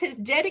that was his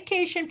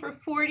dedication for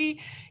 40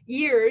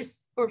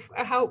 years, or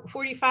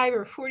 45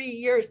 or 40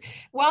 years.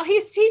 While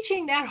he's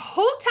teaching, that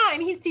whole time,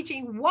 he's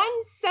teaching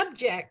one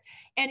subject,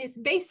 and it's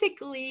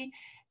basically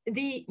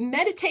the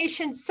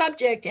meditation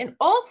subject, and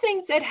all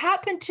things that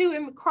happen to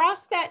him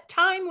across that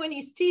time when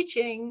he's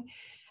teaching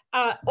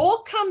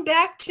all come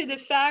back to the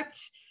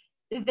fact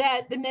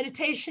that the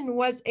meditation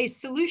was a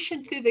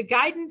solution through the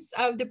guidance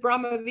of the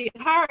Brahma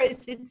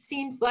Viharas. It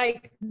seems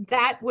like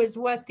that was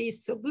what the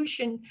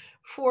solution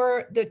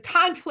for the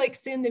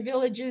conflicts in the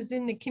villages,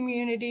 in the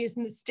communities,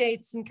 in the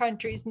states and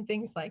countries and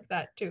things like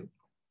that too.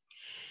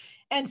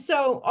 And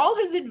so all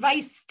his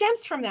advice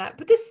stems from that.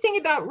 But this thing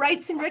about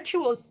rites and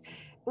rituals,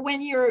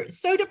 when you're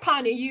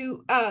sotapanna,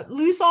 you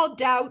lose all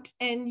doubt,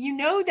 and you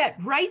know that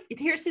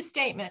here's the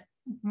statement,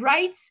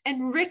 rites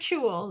and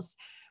rituals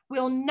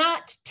will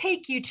not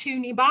take you to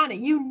Nibbana.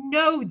 You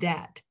know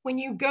that when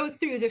you go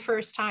through the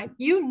first time,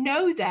 you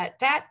know that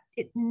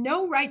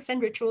no rites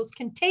and rituals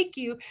can take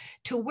you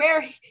to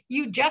where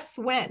you just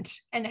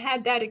went and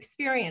had that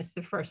experience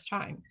the first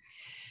time.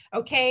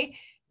 Okay.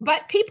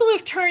 But people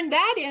have turned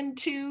that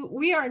into,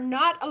 we are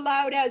not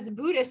allowed as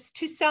Buddhists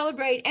to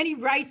celebrate any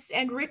rites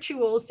and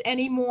rituals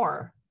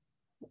anymore.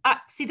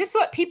 See, this is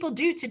what people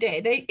do today.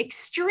 They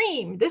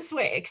extreme this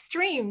way,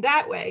 extreme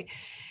that way.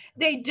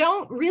 They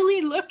don't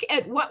really look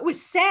at what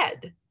was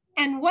said.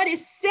 And what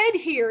is said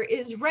here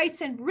is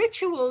rites and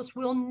rituals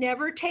will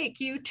never take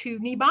you to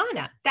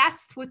Nibbana.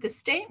 That's what the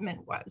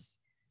statement was.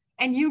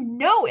 And you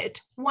know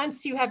it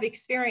once you have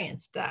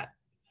experienced that.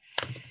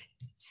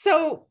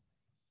 So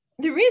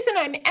the reason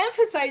I'm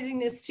emphasizing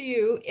this to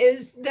you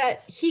is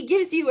that he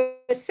gives you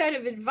a set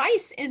of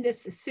advice in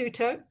this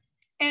sutta,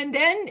 and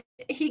then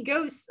he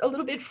goes a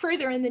little bit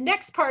further in the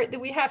next part that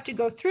we have to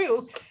go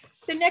through.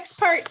 The next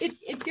part,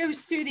 it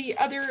goes through the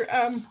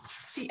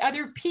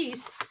other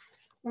piece,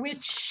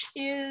 which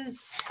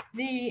is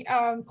the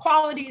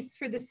qualities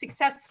for the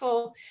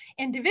successful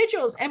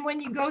individuals. And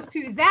when you go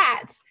through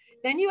that,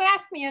 then you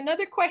ask me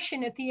another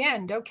question at the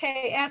end,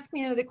 okay? Ask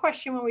me another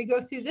question when we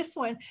go through this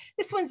one.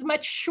 This one's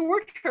much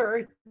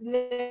shorter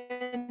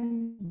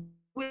than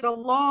was a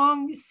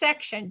long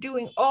section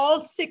doing all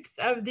 6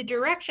 of the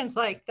directions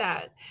like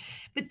that.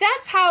 But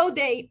that's how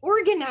they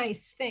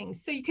organize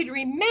things, so you could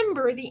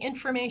remember the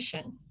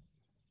information.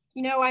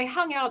 I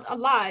hung out a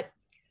lot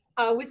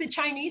with the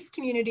Chinese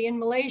community in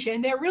Malaysia,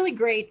 and they're really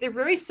great. They're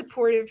very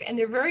supportive, and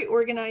they're very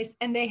organized,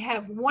 and they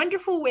have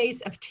wonderful ways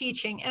of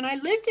teaching. And I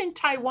lived in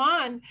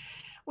Taiwan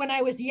when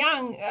I was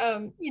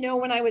young,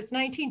 when I was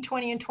 19,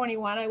 20, and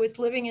 21, I was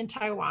living in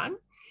Taiwan.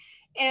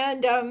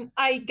 And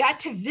I got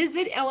to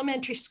visit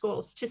elementary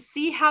schools to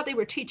see how they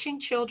were teaching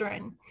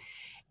children.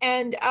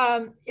 And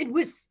it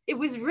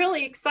was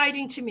really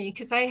exciting to me,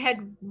 because I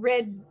had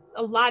read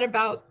a lot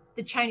about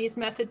the Chinese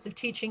methods of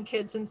teaching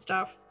kids and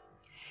stuff.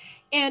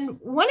 And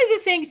one of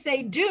the things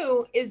they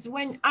do is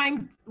when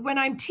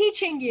I'm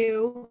teaching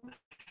you,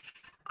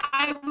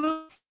 I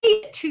will say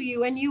it to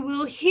you and you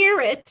will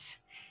hear it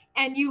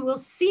and you will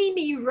see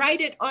me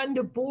write it on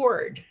the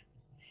board.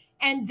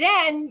 And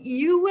then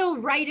you will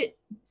write it.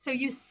 So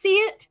you see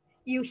it,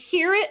 you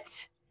hear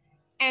it,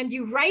 and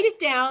you write it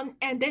down,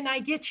 and then I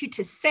get you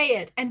to say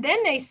it. And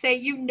then they say,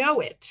 you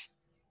know it.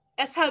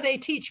 That's how they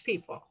teach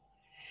people.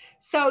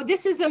 So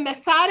this is a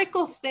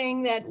methodical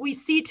thing that we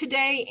see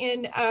today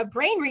in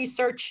brain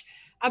research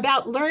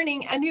about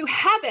learning a new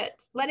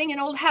habit, letting an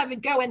old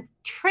habit go and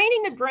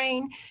training the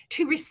brain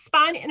to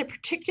respond in a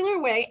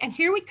particular way. And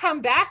here we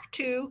come back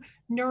to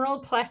neural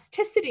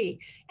plasticity.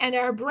 And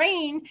our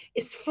brain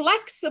is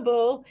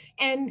flexible,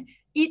 and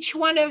each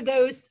one of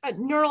those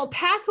neural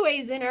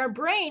pathways in our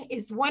brain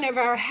is one of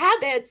our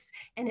habits.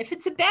 And if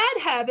it's a bad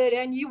habit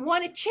and you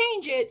want to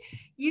change it,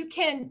 you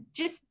can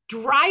just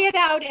dry it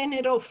out and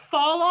it'll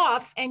fall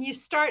off, and you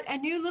start a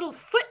new little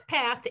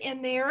footpath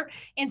in there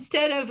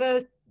instead of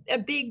a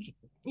big,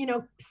 you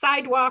know,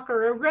 sidewalk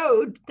or a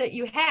road that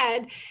you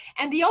had.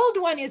 And the old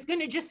one is going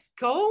to just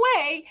go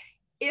away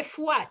if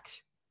what?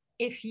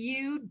 If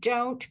you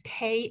don't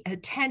pay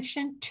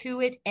attention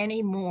to it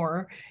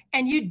anymore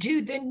and you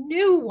do the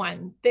new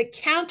one, the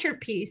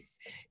counterpiece,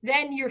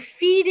 then you're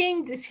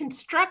feeding this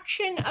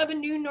construction of a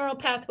new neural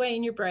pathway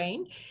in your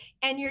brain,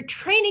 and you're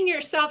training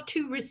yourself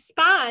to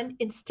respond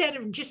instead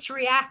of just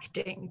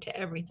reacting to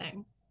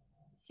everything.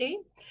 See?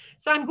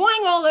 So I'm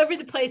going all over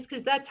the place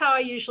because that's how I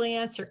usually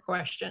answer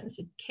questions,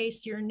 in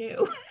case you're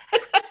new.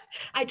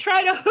 I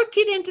try to hook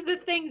it into the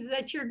things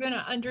that you're going to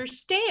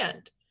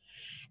understand.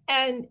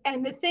 And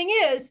the thing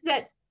is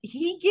that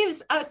he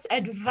gives us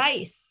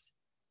advice,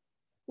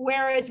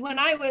 whereas when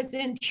I was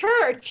in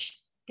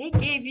church, they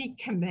gave you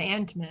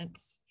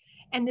commandments.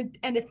 And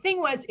the thing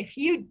was, if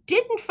you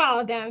didn't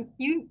follow them,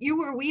 you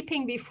were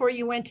weeping before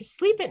you went to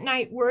sleep at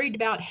night, worried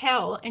about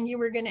hell, and you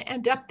were going to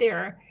end up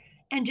there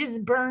and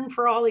just burn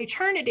for all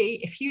eternity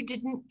if you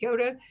didn't go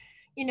to,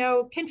 you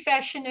know,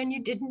 confession and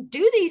you didn't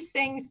do these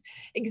things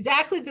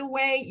exactly the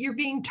way you're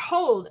being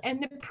told.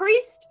 And the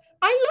priest,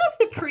 I love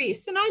the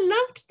priests and I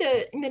loved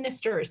the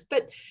ministers,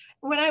 but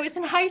when I was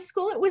in high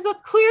school, it was a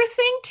clear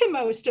thing to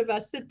most of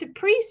us that the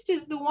priest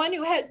is the one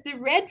who has the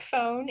red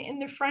phone in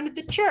the front of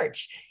the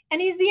church.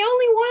 And he's the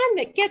only one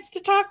that gets to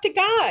talk to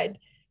God.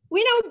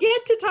 We don't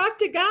get to talk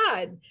to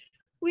God.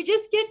 We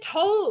just get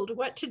told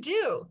what to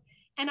do.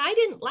 And I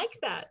didn't like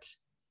that.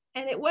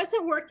 And it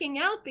wasn't working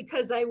out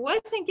because I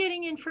wasn't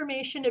getting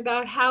information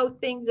about how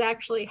things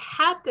actually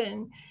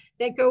happen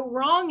that go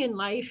wrong in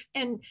life.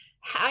 And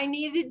I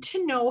needed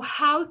to know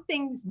how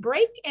things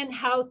break and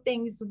how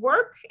things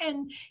work.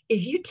 And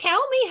if you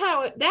tell me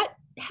how that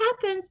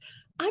happens,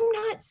 I'm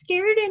not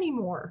scared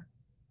anymore,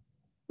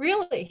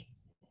 really.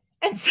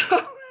 And so,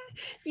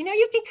 you know,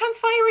 you can come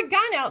fire a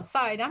gun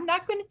outside. I'm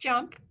not going to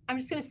jump. I'm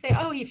just going to say,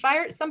 oh,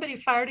 somebody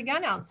fired a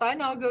gun outside,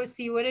 and I'll go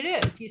see what it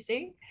is, you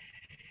see?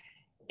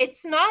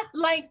 It's not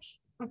like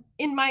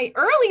in my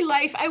early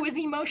life, I was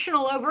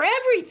emotional over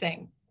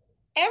everything.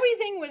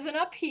 Everything was an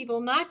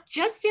upheaval, not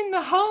just in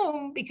the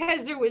home,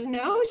 because there was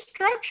no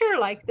structure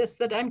like this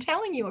that I'm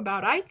telling you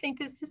about. I think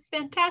this is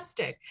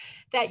fantastic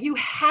that you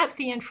have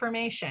the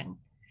information.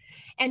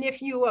 And if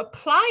you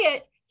apply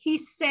it,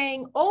 he's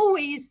saying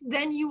always,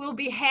 then you will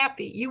be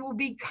happy. You will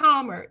be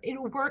calmer.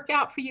 It'll work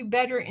out for you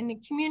better in the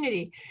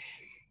community.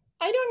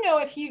 I don't know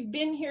if you've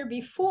been here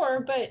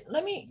before, but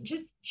let me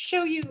just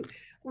show you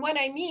what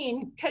I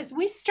mean, because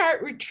we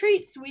start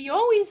retreats, we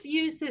always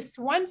use this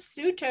one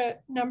sutta,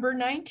 number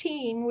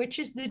 19, which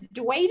is the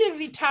Dvaita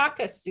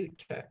Vitakka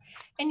Sutta.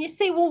 And you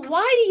say, well,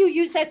 why do you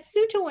use that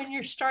sutta when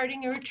you're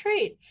starting a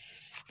retreat?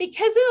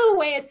 Because of the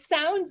way it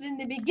sounds in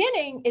the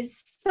beginning is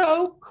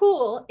so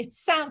cool. It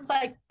sounds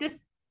like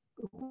this,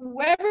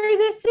 whoever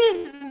this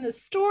is in the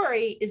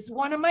story is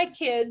one of my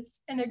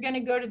kids, and they're going to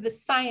go to the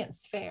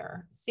science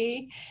fair,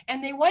 see?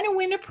 And they want to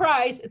win a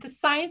prize at the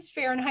science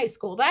fair in high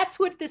school. That's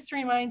what this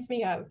reminds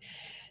me of.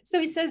 So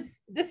he says,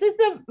 this is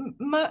the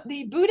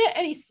Buddha,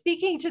 and he's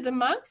speaking to the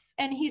monks,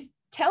 and he's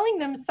telling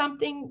them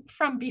something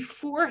from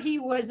before he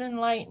was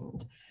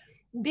enlightened.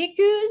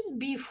 Bhikkhus,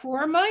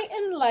 before my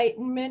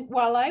enlightenment,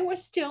 while I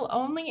was still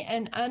only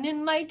an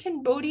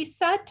unenlightened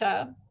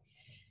bodhisattva,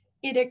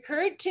 it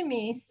occurred to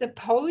me,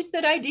 suppose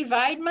that I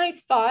divide my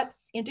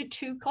thoughts into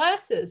two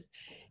classes.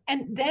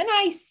 And then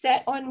I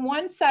set on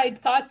one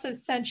side thoughts of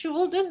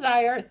sensual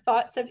desire,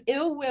 thoughts of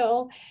ill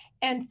will,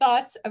 and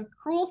thoughts of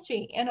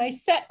cruelty. And I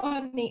set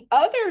on the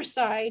other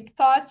side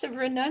thoughts of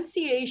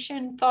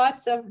renunciation,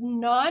 thoughts of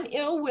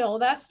non-ill will,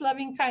 that's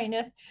loving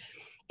kindness,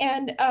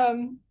 and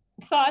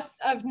thoughts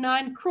of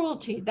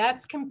non-cruelty,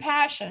 that's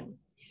compassion.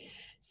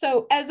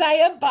 So as I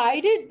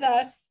abided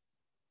thus,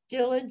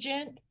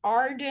 diligent,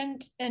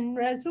 ardent, and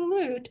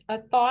resolute, a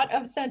thought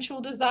of sensual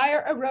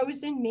desire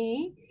arose in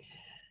me.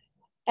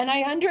 And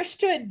I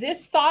understood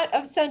this thought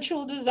of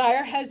sensual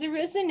desire has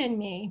arisen in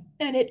me,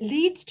 and it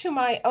leads to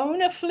my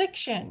own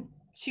affliction.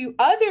 to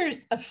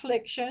others'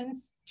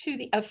 afflictions, to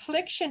the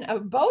affliction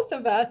of both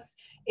of us,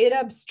 it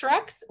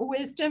obstructs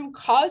wisdom,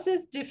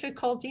 causes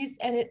difficulties,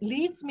 and it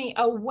leads me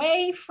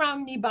away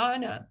from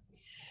Nibbana.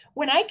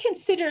 When I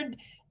considered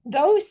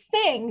those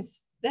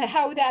things,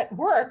 how that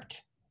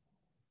worked,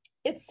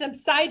 it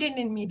subsided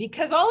in me,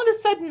 because all of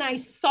a sudden I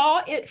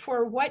saw it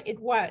for what it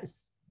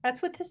was.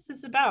 That's what this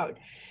is about.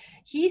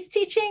 He's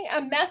teaching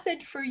a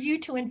method for you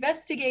to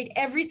investigate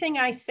everything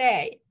I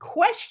say,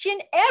 question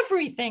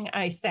everything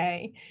I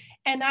say.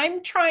 And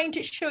I'm trying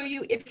to show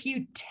you, if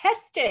you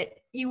test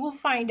it, you will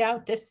find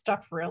out this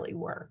stuff really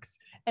works.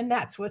 And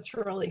that's what's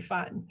really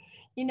fun.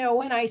 You know,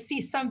 when I see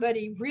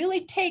somebody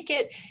really take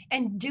it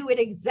and do it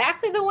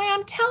exactly the way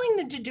I'm telling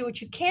them to do it,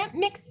 you can't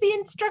mix the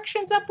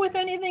instructions up with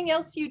anything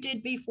else you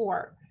did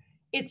before.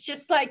 It's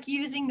just like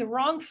using the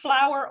wrong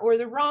flour or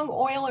the wrong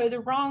oil or the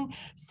wrong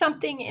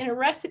something in a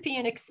recipe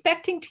and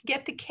expecting to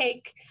get the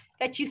cake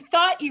that you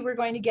thought you were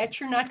going to get.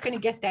 You're not going to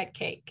get that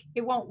cake.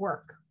 It won't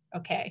work.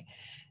 Okay.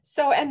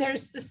 So, and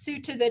there's the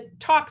sutta that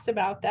talks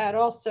about that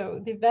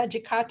also, the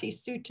Vajjikati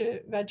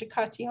Sutta,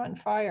 Vajjikati on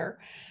fire.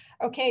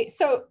 Okay,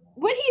 so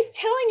what he's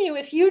telling you,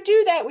 if you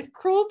do that with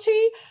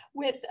cruelty,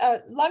 with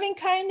loving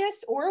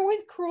kindness, or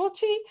with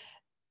cruelty,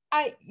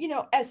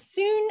 as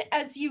soon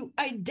as you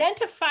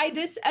identify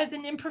this as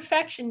an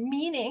imperfection,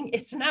 meaning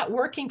it's not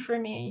working for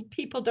me,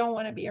 people don't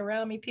want to be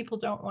around me, people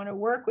don't want to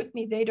work with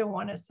me, they don't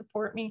want to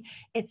support me,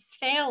 it's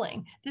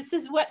failing. This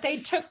is what they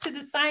took to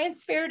the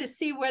science fair to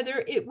see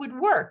whether it would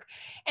work.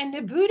 And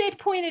the Buddha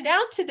pointed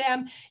out to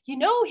them,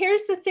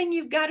 here's the thing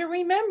you've got to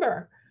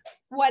remember.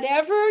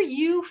 Whatever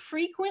you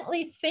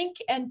frequently think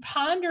and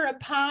ponder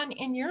upon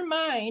in your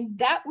mind,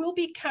 that will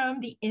become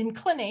the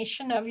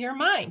inclination of your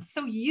mind.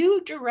 So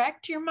you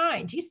direct your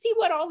mind. Do you see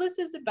what all this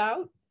is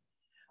about?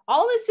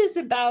 All this is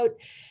about,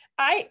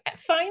 I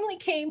finally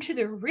came to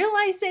the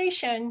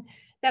realization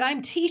that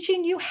I'm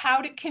teaching you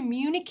how to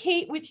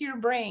communicate with your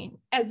brain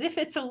as if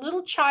it's a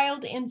little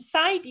child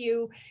inside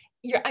you.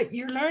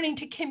 You're learning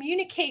to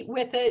communicate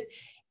with it.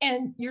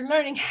 And you're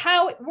learning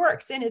how it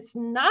works. And it's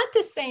not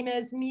the same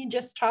as me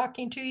just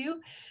talking to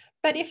you.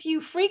 But if you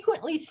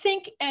frequently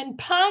think and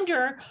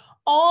ponder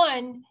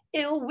on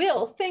ill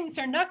will, things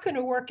are not going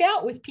to work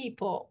out with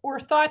people, or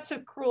thoughts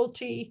of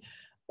cruelty,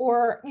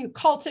 or you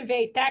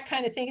cultivate that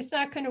kind of thing, it's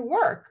not going to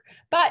work.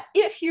 But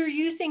if you're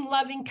using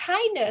loving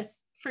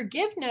kindness,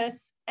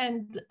 forgiveness,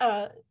 and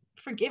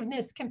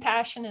forgiveness,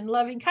 compassion, and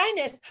loving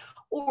kindness,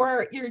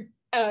 or you're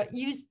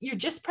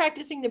just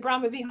practicing the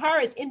Brahma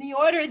Viharas in the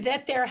order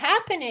that they're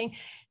happening,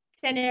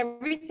 then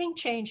everything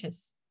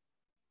changes.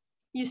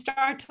 You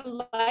start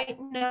to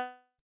lighten up,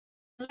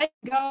 let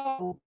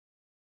go.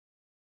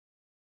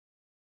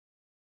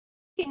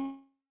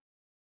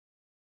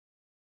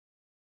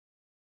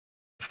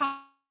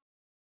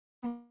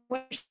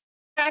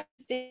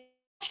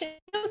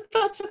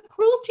 Thoughts of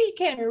cruelty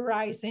can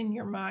arise in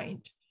your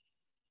mind.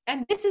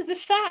 And this is a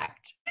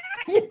fact,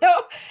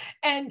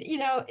 and,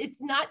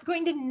 it's not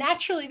going to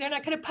naturally, they're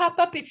not going to pop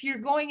up if you're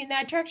going in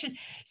that direction.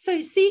 So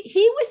you see,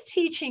 he was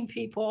teaching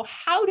people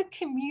how to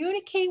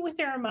communicate with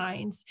their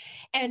minds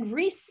and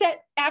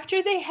reset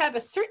after they have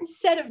a certain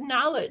set of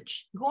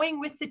knowledge, going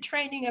with the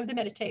training of the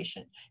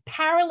meditation,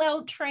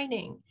 parallel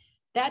training.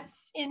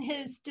 That's in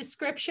his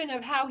description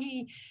of how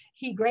he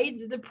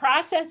grades the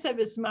process of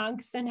his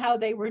monks and how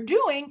they were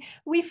doing.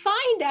 We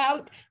find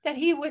out that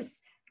he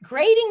was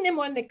grading them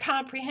on the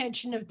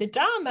comprehension of the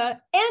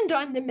Dhamma and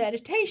on the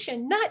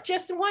meditation, not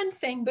just one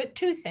thing, but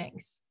two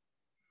things.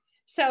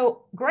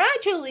 So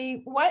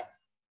gradually, what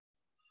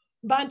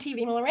Bhante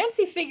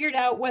Vimalaramsi figured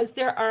out was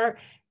there are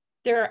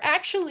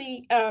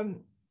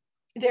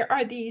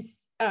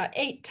these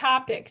 8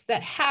 topics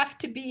that have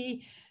to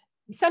be,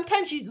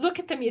 sometimes you look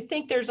at them, you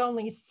think there's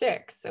only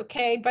 6,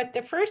 okay? But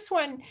the first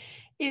one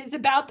is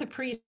about the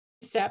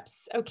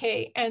precepts,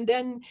 okay? And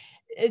then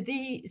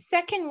the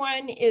second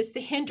one is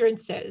the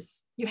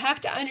hindrances. You have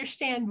to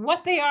understand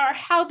what they are,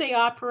 how they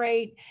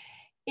operate,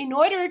 in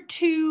order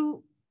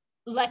to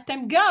let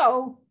them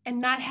go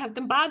and not have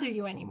them bother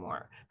you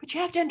anymore. But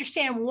you have to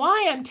understand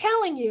why I'm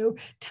telling you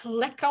to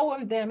let go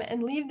of them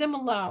and leave them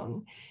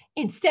alone,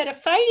 instead of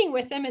fighting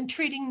with them and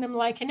treating them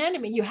like an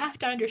enemy. You have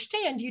to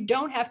understand you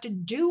don't have to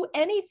do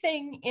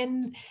anything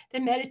in the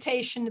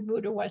meditation the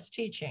Buddha was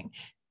teaching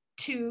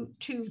to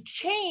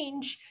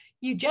change.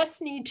 You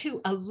just need to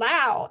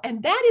allow.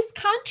 And that is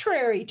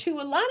contrary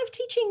to a lot of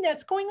teaching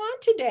that's going on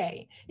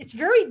today. It's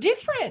very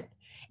different.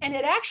 And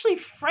it actually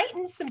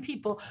frightens some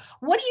people.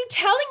 What are you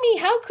telling me?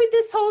 How could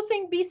this whole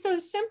thing be so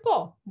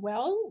simple?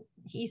 Well,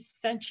 he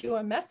sent you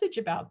a message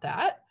about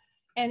that.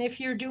 And if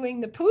you're doing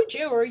the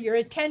puja or you're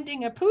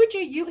attending a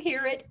puja, you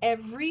hear it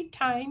every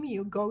time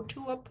you go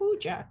to a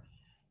puja.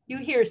 You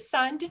hear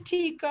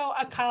Sanditiko,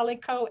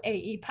 Akaliko,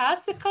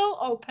 Eipasiko,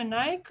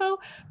 Opanayiko,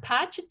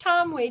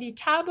 Pachatam,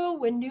 Weditabo,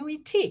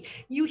 Winuiti.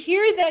 You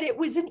hear that it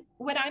was,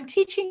 what I'm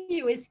teaching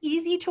you is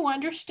easy to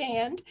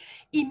understand,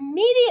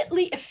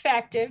 immediately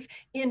effective,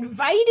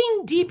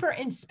 inviting deeper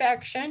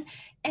inspection,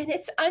 and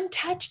it's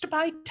untouched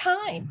by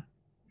time.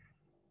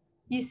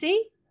 You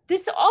see?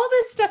 all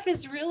this stuff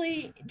is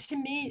really, to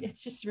me,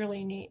 it's just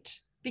really neat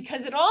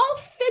because it all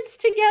fits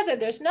together.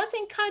 There's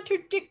nothing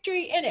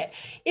contradictory in it.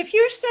 If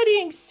you're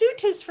studying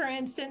suttas, for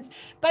instance,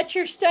 but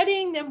you're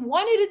studying them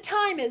one at a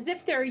time as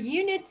if they're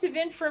units of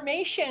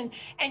information,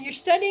 and you're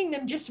studying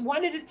them just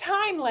one at a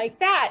time like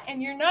that, and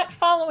you're not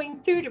following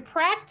through to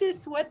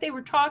practice what they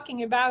were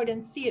talking about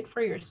and see it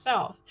for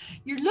yourself.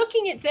 You're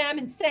looking at them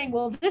and saying,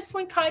 well, this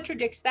one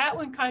contradicts that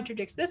one,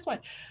 contradicts this one.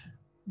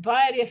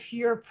 But if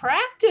you're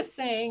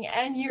practicing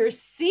and you're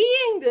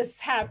seeing this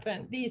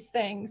happen, these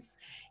things,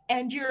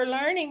 and you're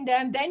learning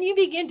them, then you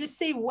begin to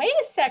see, wait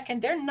a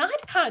second, they're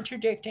not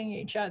contradicting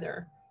each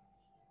other.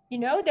 You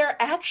know, they're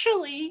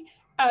actually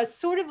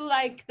sort of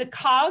like the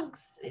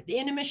cogs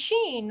in a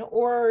machine,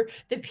 or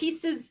the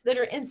pieces that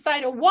are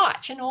inside a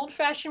watch, an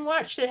old-fashioned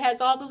watch that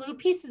has all the little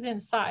pieces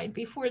inside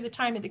before the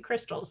time of the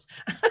crystals.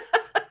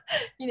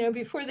 You know,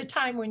 before the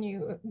time when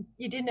you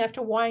didn't have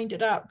to wind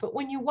it up. But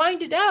when you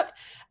wind it up,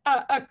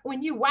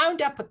 when you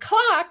wound up a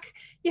clock,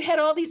 you had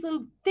all these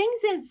little things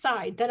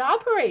inside that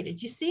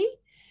operated, you see?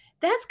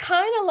 That's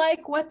kind of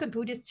like what the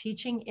Buddhist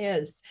teaching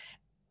is.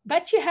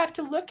 But you have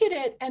to look at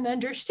it and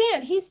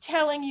understand. He's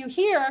telling you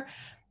here,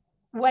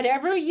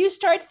 whatever you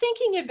start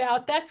thinking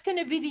about, that's going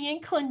to be the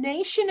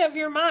inclination of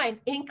your mind.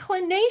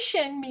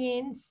 Inclination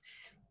means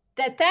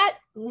that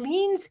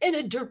leans in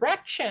a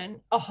direction,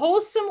 a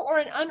wholesome or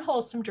an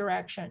unwholesome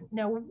direction.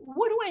 Now,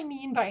 what do I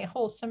mean by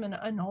wholesome and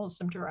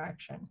unwholesome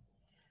direction?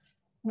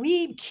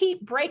 We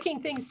keep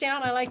breaking things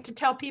down. I like to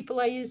tell people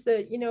I use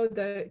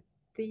the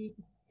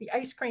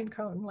ice cream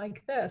cone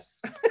like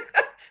this.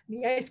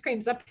 The ice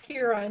cream's up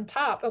here on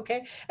top,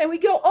 okay? And we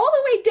go all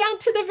the way down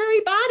to the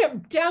very bottom,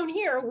 down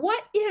here.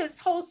 What is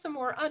wholesome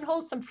or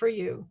unwholesome for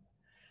you?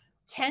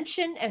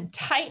 Tension and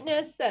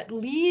tightness that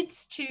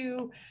leads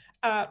to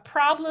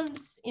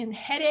problems in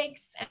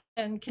headaches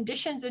and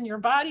conditions in your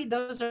body,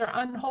 those are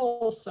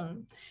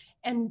unwholesome.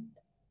 And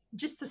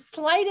just the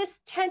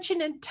slightest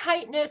tension and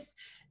tightness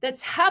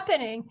that's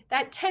happening,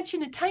 that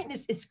tension and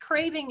tightness is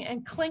craving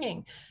and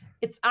clinging.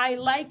 It's I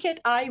like it,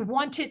 I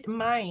want it,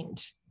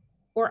 mind.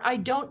 Or I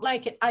don't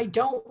like it, I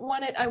don't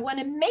want it, I want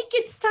to make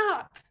it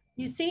stop.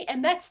 You see,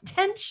 and that's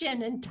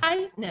tension and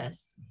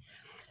tightness.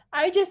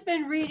 I've just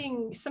been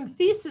reading some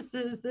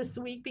theses this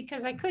week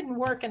because I couldn't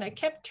work and I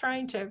kept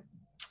trying to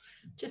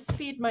just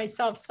feed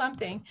myself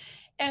something,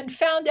 and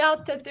found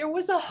out that there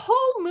was a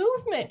whole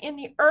movement in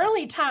the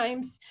early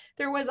times.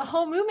 There was a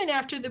whole movement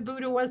after the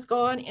Buddha was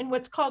gone in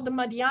what's called the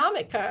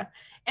Madhyamaka.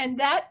 And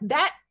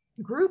that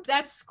group,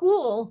 that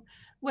school,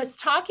 was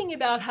talking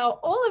about how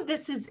all of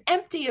this is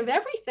empty of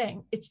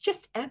everything. It's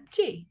just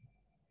empty.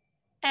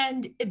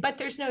 But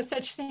there's no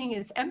such thing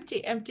as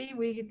empty.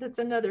 That's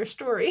another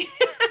story.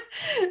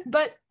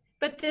 But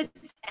this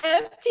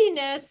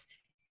emptiness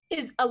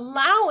is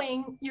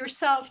allowing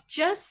yourself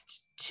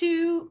just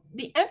to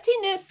the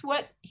emptiness.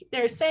 What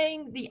they're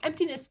saying, the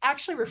emptiness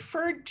actually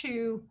referred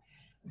to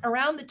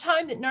around the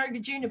time that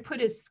Nagarjuna put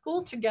his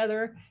school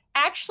together,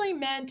 actually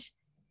meant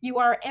you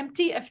are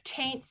empty of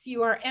taints,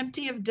 you are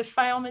empty of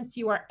defilements,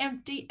 you are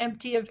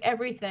empty of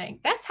everything.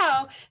 That's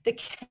how the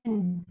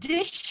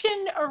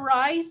condition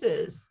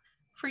arises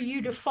for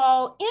you to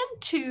fall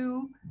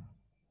into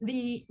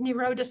the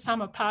Nirodha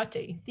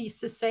Samapatti, the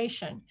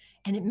cessation.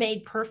 And it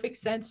made perfect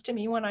sense to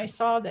me when I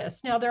saw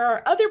this. Now, there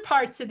are other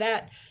parts of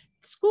that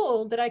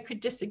school that I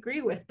could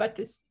disagree with, but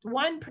this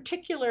one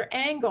particular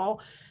angle,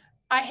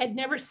 I had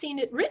never seen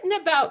it written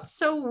about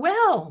so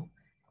well,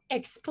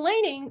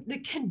 explaining the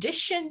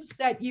conditions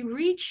that you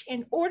reach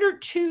in order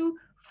to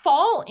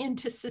fall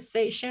into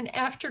cessation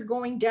after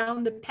going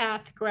down the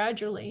path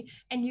gradually,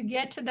 and you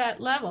get to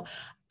that level.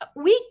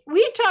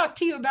 We talked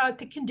to you about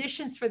the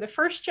conditions for the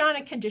first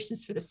jhana,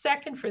 conditions for the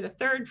second, for the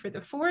third, for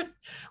the fourth.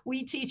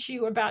 We teach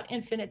you about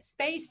infinite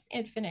space,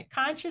 infinite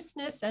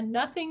consciousness, and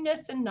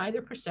nothingness, and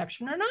neither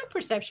perception or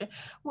non-perception.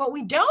 What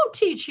we don't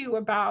teach you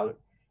about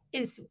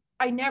is,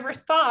 I never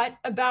thought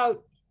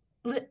about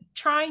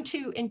trying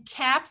to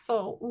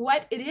encapsulate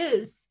what it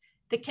is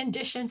the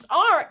conditions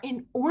are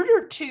in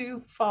order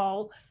to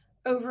fall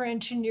over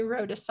into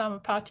Nirodha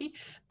Samapatti.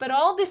 But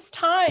all this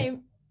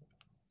time,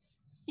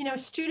 you know,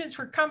 students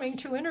were coming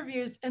to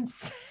interviews and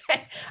say,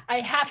 I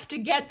have to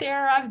get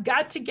there, I've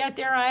got to get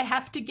there, I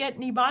have to get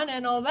Nibbana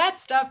and all that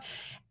stuff.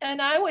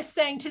 And I was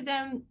saying to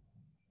them,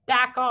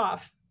 back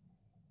off,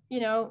 you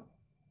know,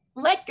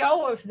 let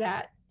go of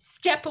that,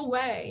 step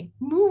away,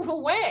 move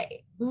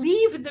away,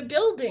 leave the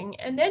building,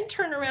 and then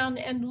turn around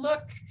and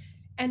look,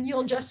 and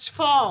you'll just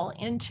fall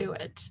into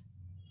it.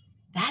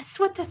 That's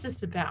what this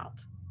is about.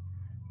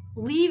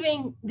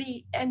 Leaving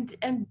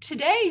and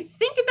today,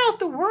 think about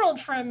the world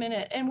for a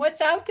minute and what's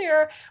out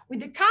there with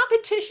the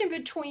competition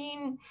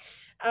between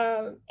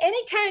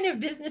any kind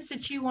of business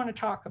that you want to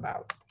talk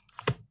about.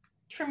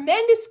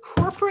 Tremendous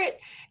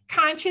corporate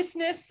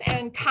consciousness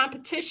and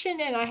competition,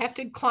 and I have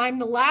to climb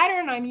the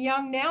ladder, and I'm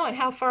young now, and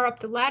how far up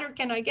the ladder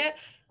can I get?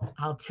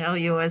 I'll tell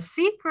you a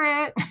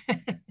secret.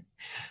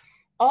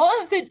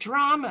 All of the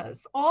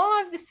dramas, all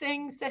of the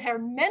things that are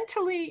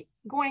mentally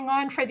going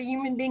on for the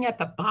human being at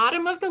the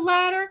bottom of the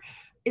ladder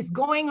is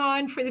going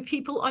on for the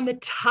people on the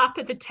top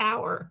of the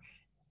tower.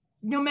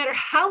 No matter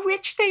how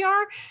rich they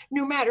are,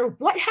 no matter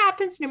what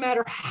happens, no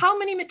matter how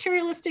many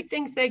materialistic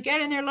things they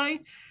get in their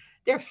life,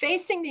 they're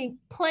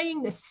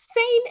playing the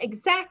same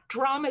exact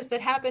dramas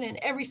that happen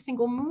in every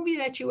single movie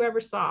that you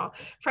ever saw,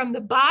 from the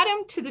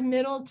bottom to the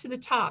middle to the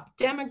top.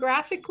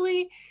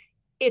 Demographically,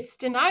 it's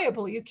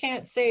deniable. You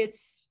can't say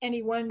it's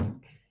any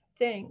one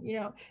thing, you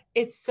know.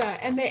 It's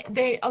and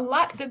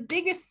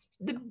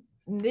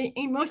the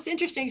most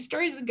interesting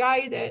story is a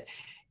guy that,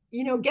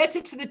 you know, gets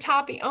it to the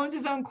top. He owns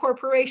his own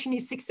corporation.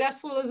 He's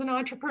successful as an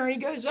entrepreneur. He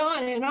goes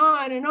on and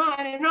on and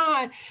on and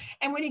on.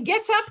 And when he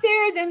gets up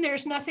there, then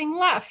there's nothing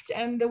left.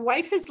 And the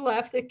wife has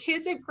left. The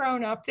kids have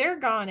grown up. They're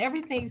gone.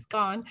 Everything's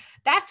gone.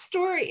 That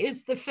story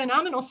is the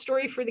phenomenal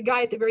story for the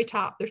guy at the very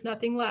top. There's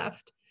nothing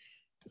left.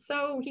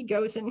 So he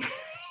goes and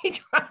he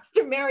tries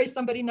to marry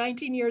somebody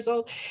 19 years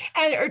old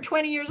or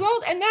 20 years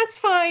old. And that's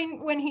fine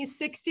when he's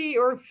 60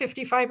 or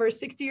 55 or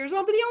 60 years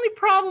old. But the only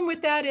problem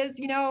with that is,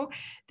 you know,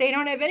 they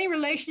don't have any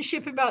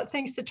relationship about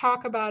things to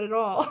talk about at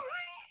all.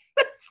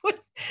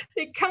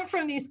 They come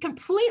from these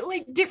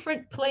completely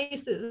different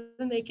places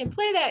and they can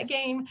play that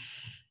game.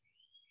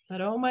 But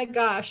oh my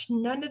gosh,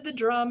 none of the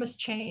dramas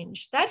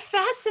change. That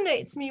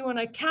fascinates me when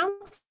I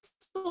counsel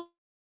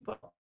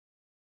people.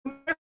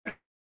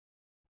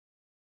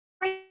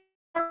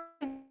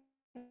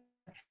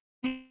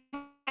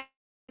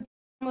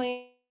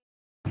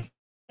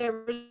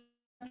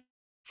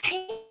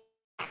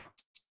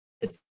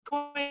 It's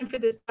going for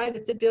this guy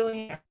that's a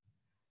billionaire.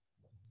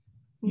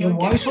 No, your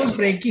voice was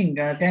breaking.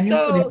 Can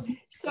you?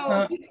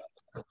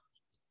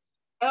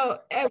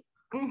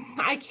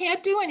 I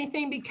can't do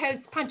anything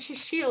because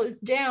Panchashila is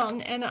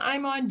down and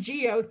I'm on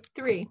Geo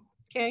 3.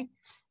 Okay,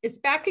 it's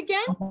back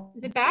again.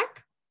 Is it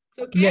back? It's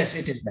okay. Yes,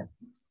 it is back.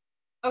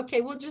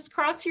 Okay, well, just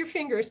cross your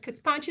fingers because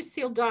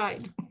Panchashila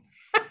died.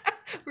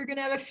 We're going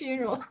to have a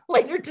funeral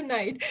later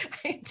tonight.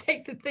 I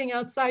take the thing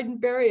outside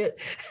and bury it.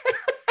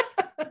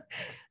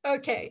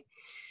 Okay,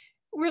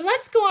 well,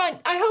 let's go on.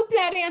 I hope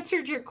that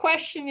answered your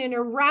question in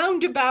a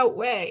roundabout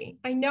way.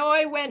 I know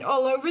I went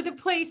all over the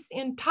place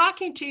in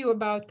talking to you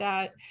about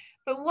that,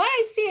 but what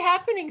I see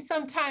happening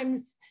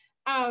sometimes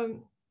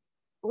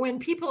when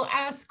people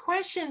ask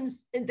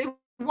questions, they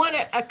want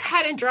a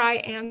cut and dry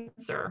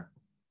answer.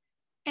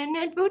 And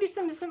then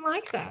Buddhism isn't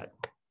like that.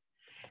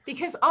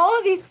 Because all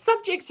of these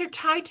subjects are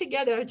tied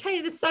together. I'll tell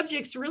you the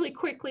subjects really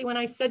quickly when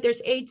I said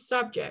there's 8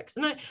 subjects.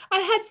 And I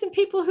had some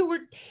people who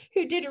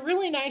did a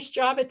really nice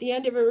job at the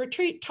end of a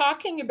retreat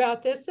talking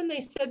about this, and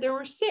they said there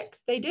were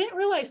 6. They didn't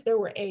realize there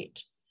were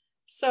 8.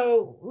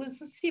 So let's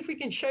see if we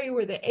can show you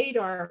where the 8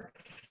 are.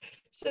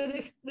 So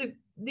the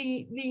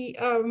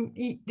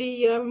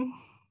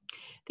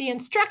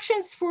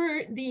instructions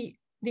for the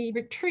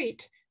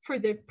retreat, for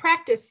the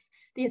practice,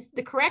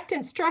 the correct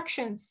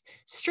instructions,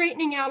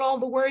 straightening out all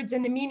the words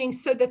and the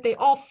meanings so that they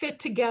all fit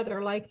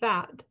together like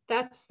that.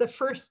 That's the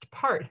first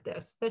part of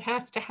this that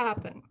has to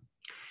happen.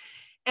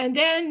 And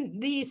then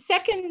the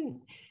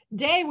second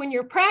day when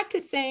you're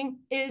practicing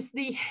is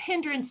the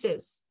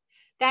hindrances.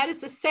 That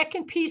is the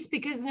second piece,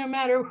 because no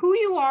matter who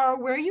you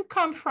are, where you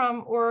come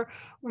from, or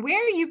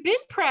where you've been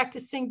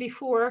practicing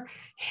before,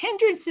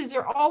 hindrances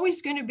are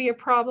always going to be a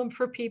problem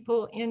for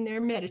people in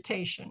their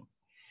meditation.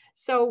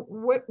 So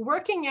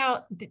working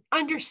out,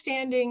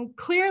 understanding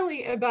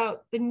clearly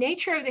about the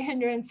nature of the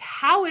hindrance,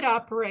 how it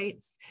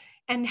operates,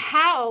 and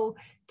how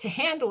to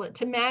handle it,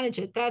 to manage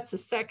it, that's the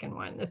second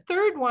one. The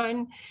third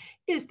one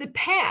is the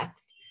path.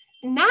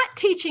 Not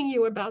teaching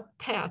you about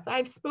the path.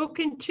 I've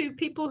spoken to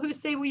people who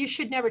say, well, you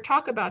should never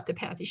talk about the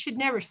path. You should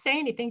never say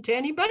anything to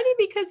anybody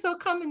because they'll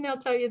come and they'll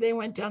tell you they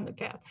went down the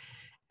path.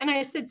 And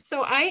I said,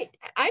 so I've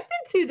been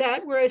through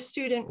that where a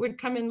student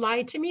would come and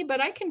lie to me, but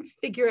I can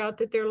figure out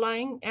that they're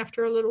lying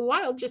after a little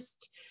while.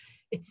 Just,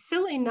 it's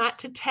silly not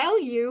to tell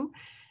you,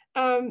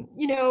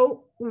 you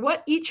know,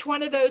 what each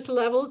one of those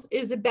levels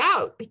is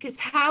about, because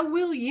how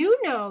will you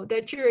know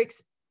that you're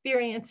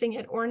experiencing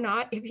it or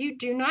not if you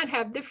do not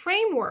have the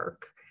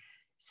framework?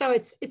 So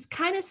it's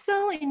kind of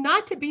silly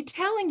not to be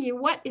telling you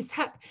what is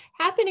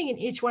happening in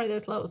each one of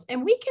those levels.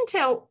 And we can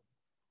tell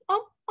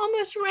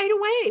almost right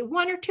away,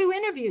 1 or 2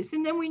 interviews,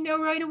 and then we know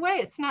right away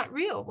it's not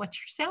real what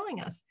you're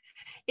selling us.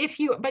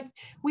 But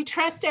we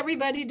trust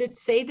everybody to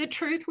say the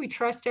truth. We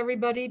trust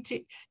everybody to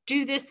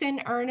do this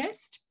in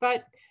earnest,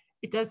 but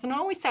it doesn't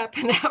always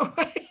happen that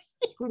way.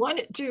 You want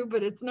it to,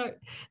 but it's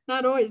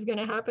not always going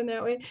to happen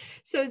that way.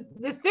 So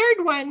the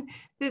third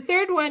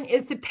one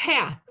is the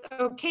path.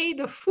 Okay,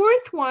 the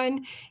fourth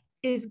one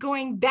is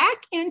going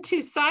back into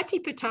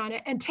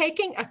Satipatthana and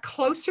taking a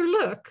closer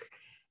look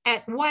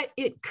at what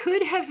it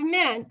could have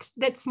meant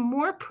that's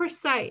more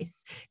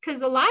precise.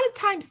 Because a lot of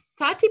times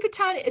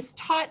Satipatthana is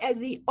taught as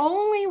the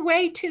only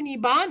way to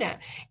Nibbana.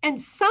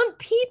 And some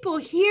people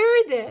hear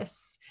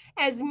this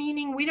as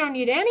meaning we don't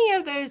need any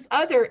of those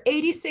other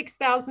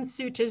 86,000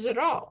 suttas at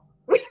all.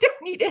 We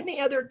don't need any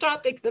other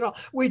topics at all.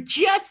 We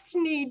just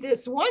need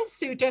this one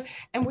sutta,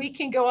 and we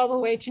can go all the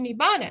way to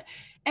Nibbana.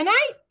 And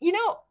I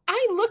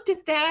looked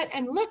at that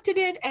and looked at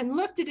it and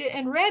looked at it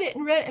and read it,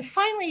 and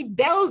finally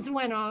bells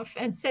went off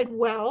and said,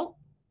 well,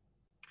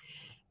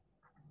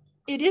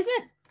 it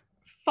isn't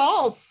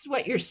false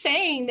what you're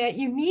saying, that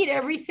you need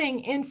everything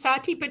in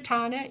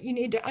Satipatthana. You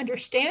need to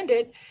understand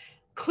it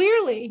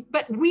clearly,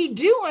 but we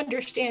do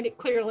understand it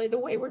clearly the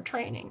way we're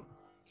training.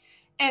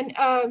 And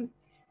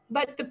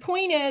but the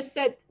point is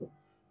that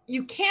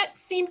you can't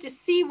seem to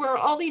see where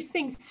all these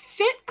things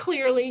fit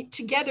clearly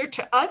together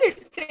to other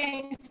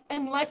things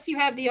unless you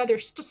have the other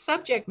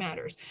subject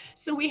matters.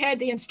 So we had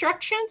the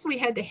instructions, we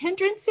had the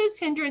hindrances,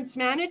 hindrance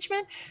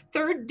management.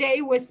 Third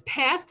day was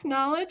path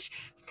knowledge.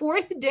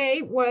 Fourth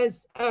day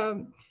was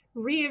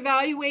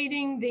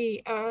reevaluating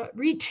the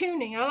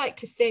retuning. I like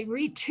to say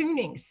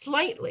retuning,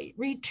 slightly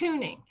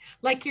retuning,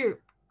 like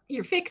you're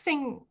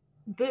fixing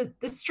the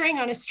string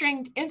on a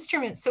stringed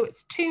instrument so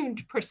it's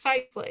tuned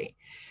precisely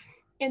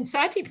in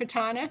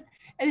Satipatthana.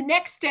 And the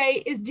next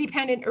day is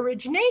dependent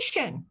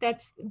origination.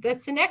 That's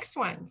the next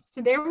one.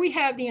 So there we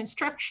have the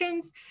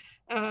instructions,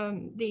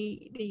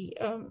 the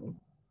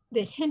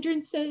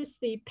hindrances,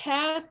 the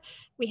path.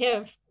 We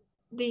have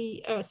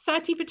the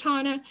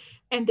Satipatthana,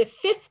 and the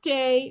fifth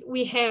day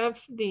we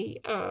have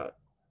the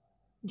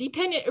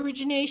dependent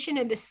origination,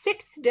 and the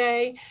sixth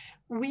day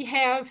we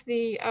have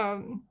the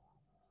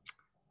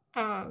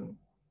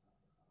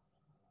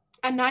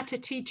anatta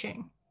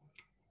teaching.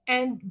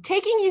 And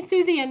taking you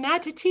through the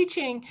anatta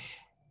teaching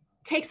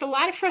takes a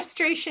lot of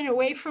frustration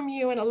away from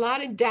you and a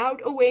lot of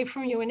doubt away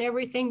from you and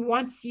everything.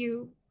 Once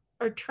you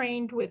are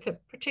trained with a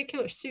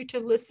particular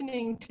sutta,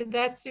 listening to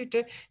that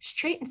sutta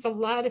straightens a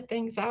lot of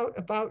things out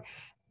about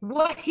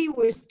what he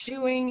was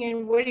doing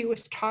and what he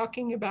was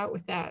talking about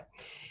with that.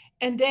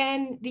 And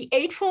then the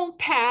Eightfold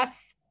Path,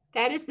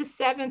 that is the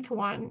seventh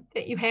one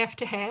that you have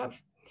to have.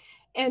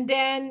 And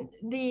then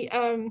the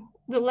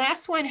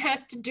last one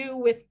has to do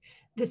with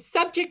the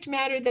subject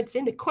matter that's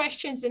in the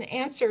questions and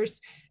answers.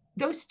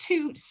 Those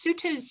two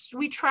suttas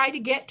we try to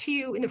get to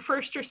you in the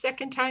first or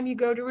second time you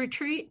go to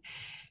retreat,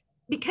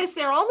 because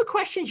they're all the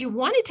questions you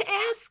wanted to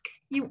ask,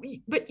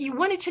 but you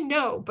wanted to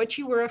know, but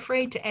you were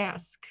afraid to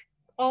ask.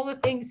 All the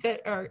things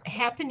that are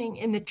happening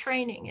in the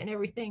training and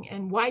everything,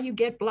 and why you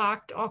get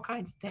blocked, all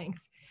kinds of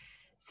things.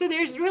 So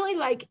there's really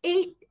like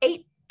eight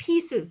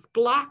pieces,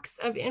 blocks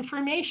of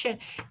information,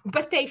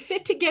 but they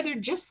fit together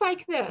just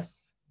like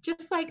this,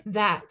 just like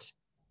that,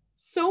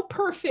 so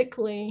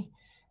perfectly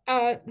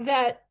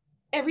that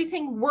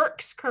everything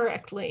works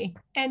correctly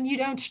and you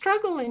don't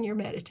struggle in your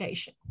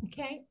meditation.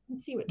 Okay,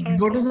 let's see what time.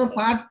 Go to the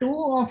part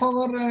 2 of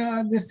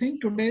our this thing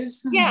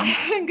today's. Yeah,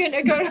 I'm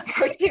gonna go to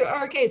part 2.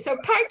 Okay, so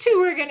part 2,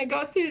 we're gonna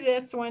go through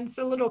this one. It's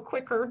a little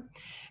quicker.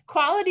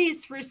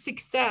 Qualities for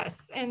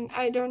success. And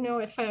I don't know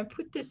if I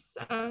put this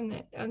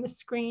on the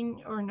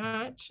screen or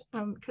not,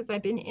 because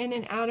I've been in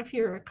and out of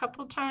here a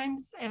couple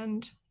times.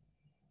 And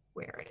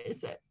where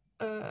is it?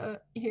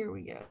 Here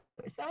we go.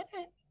 Is that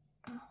it?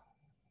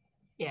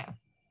 Yeah.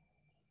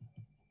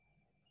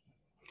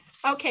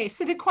 Okay,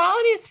 so the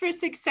qualities for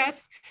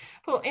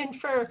successful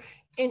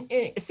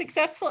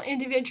successful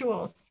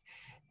individuals.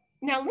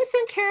 Now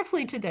listen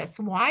carefully to this.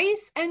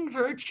 Wise and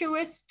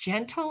virtuous,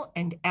 gentle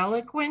and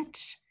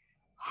eloquent,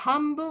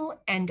 humble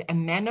and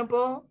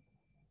amenable,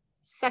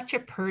 such a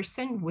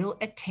person will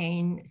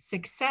attain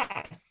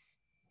success.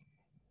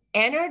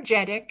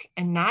 Energetic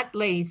and not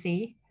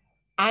lazy,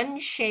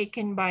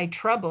 unshaken by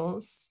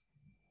troubles,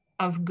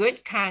 of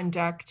good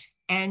conduct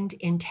and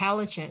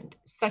intelligent,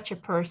 such a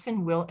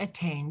person will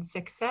attain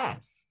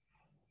success.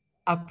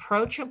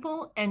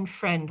 Approachable and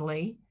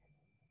friendly,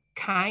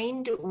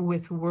 kind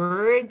with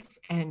words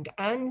and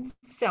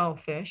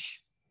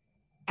unselfish,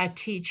 a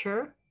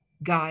teacher,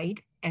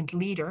 guide, and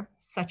leader,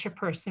 such a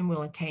person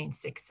will attain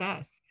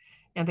success.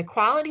 Now, the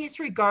qualities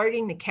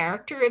regarding the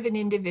character of an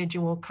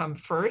individual come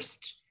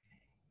first,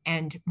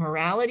 and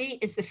morality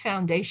is the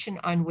foundation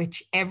on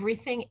which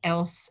everything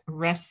else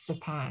rests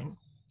upon.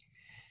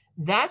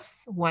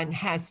 Thus, one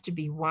has to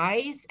be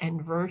wise and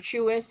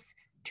virtuous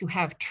to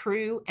have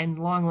true and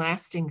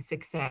long-lasting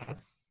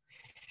success.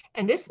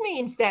 And this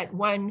means that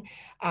one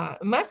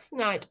must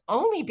not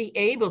only be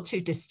able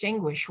to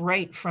distinguish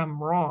right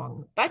from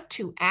wrong, but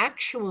to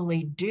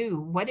actually do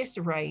what is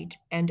right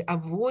and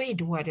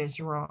avoid what is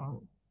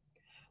wrong.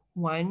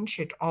 One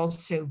should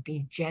also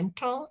be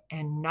gentle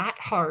and not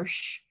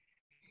harsh,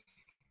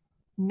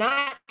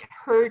 not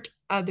hurt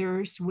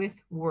others with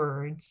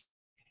words,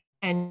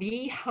 and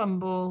be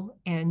humble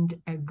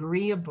and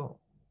agreeable.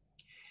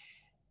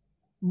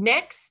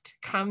 Next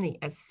come the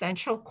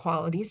essential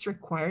qualities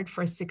required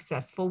for a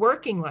successful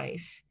working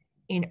life.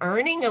 In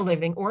earning a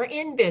living or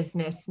in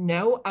business,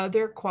 no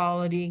other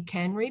quality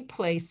can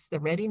replace the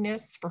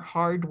readiness for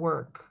hard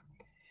work.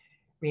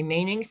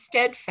 Remaining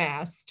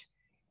steadfast,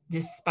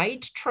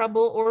 despite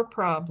trouble or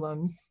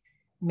problems,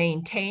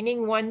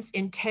 maintaining one's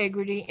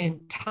integrity in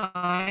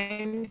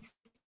times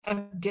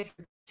of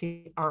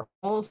difficulty are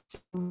also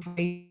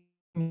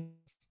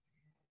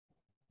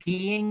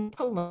being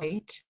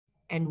polite,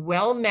 and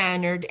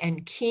well-mannered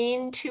and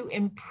keen to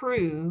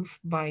improve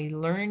by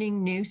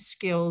learning new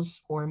skills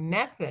or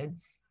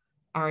methods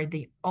are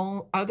the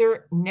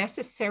other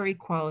necessary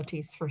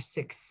qualities for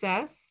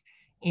success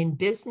in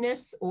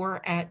business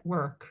or at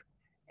work.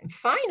 And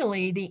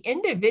finally, the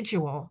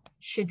individual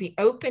should be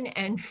open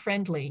and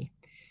friendly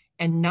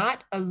and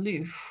not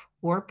aloof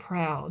or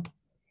proud.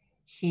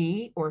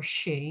 He or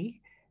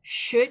she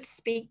should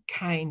speak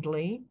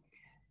kindly,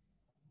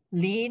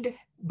 lead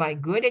by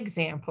good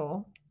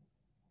example,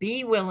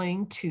 be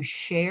willing to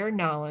share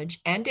knowledge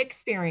and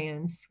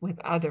experience with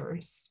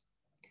others,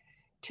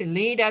 to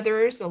lead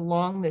others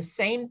along the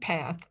same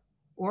path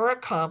or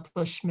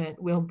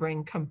accomplishment will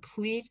bring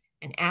complete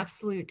and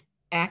absolute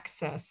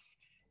access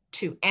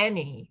to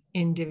any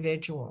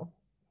individual.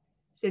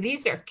 So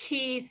these are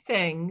key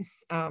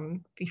things.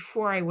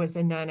 Before I was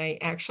a nun, I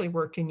actually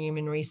worked in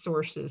human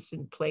resources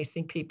and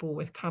placing people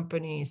with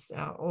companies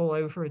all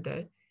over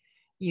the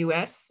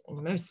US,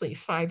 and mostly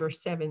 5 or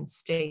 7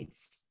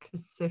 states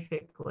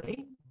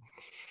specifically.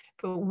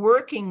 But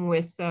working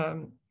with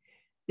the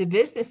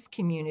business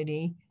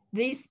community,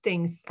 these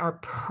things are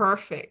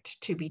perfect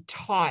to be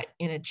taught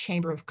in a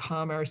chamber of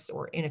commerce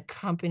or in a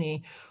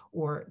company,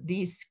 or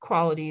these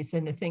qualities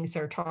and the things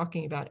they're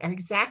talking about are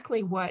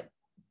exactly what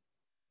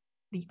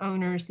the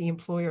owners, the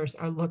employers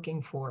are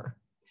looking for.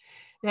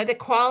 Now, the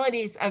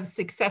qualities of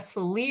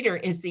successful leader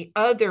is the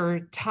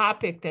other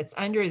topic that's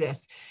under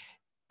this.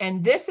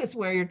 And this is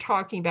where you're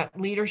talking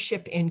about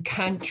leadership in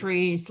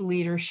countries,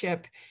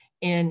 leadership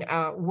in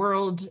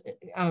world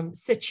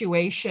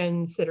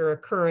situations that are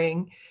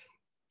occurring,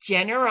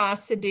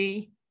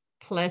 generosity,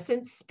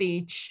 pleasant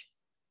speech,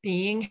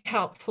 being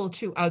helpful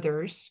to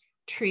others,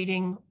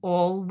 treating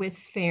all with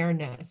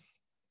fairness.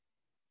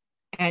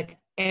 At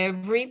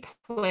every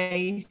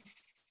place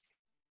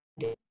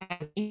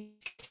as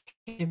each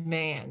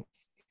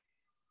demands.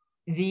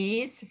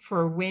 These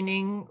for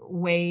winning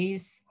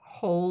ways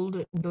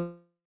hold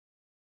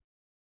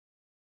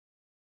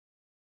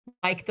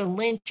like the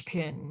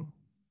linchpin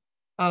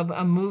of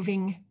a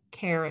moving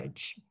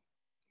carriage.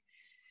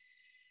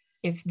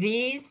 If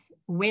these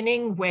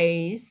winning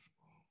ways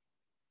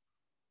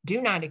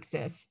do not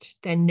exist,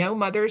 then no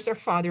mothers or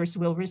fathers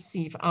will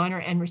receive honor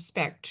and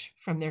respect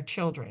from their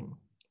children.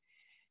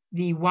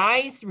 The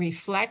wise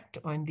reflect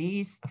on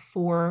these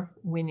 4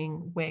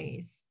 winning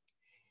ways.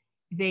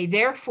 They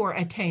therefore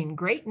attain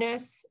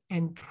greatness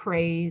and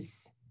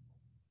praise,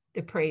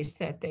 the praise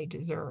that they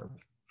deserve.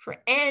 For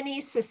any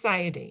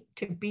society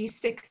to be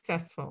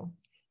successful,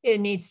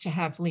 it needs to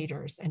have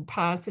leaders and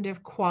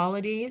positive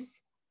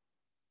qualities.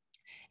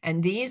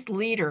 And these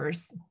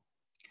leaders,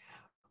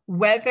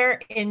 whether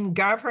in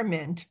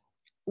government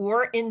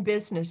or in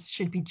business,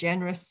 should be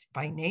generous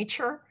by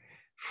nature,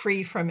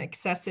 free from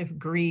excessive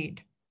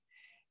greed.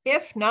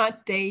 If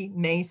not, they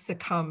may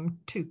succumb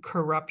to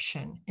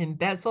corruption,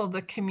 embezzle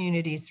the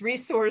community's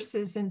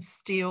resources, and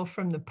steal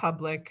from the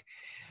public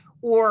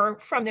or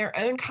from their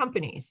own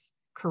companies.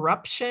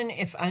 Corruption,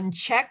 if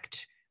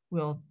unchecked,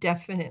 will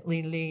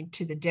definitely lead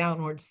to the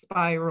downward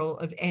spiral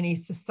of any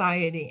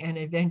society and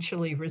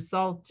eventually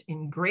result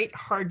in great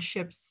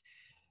hardships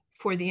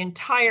for the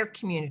entire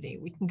community.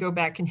 We can go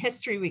back in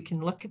history, we can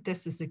look at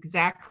this as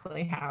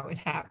exactly how it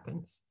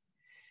happens.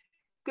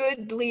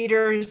 Good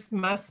leaders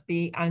must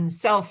be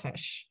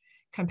unselfish,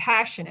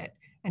 compassionate,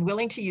 and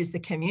willing to use the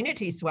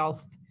community's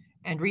wealth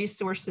and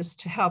resources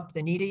to help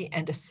the needy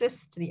and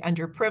assist the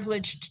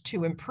underprivileged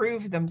to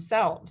improve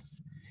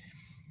themselves.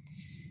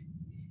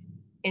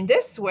 In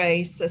this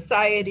way,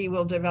 society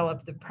will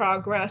develop the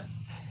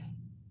progress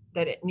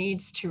that it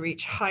needs to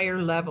reach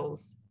higher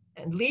levels,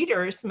 and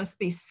leaders must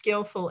be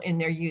skillful in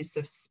their use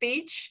of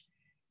speech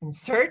and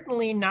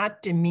certainly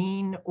not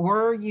demean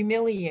or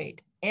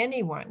humiliate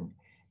anyone,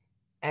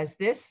 as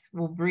this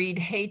will breed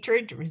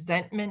hatred,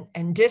 resentment,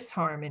 and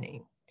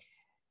disharmony.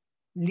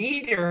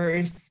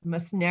 Leaders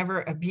must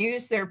never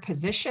abuse their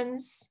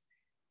positions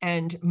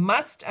and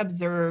must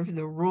observe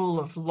the rule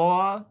of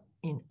law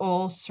in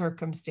all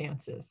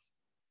circumstances.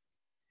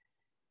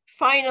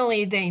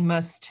 Finally, they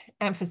must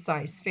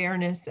emphasize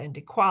fairness and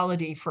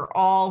equality for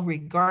all,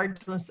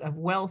 regardless of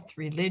wealth,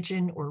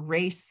 religion, or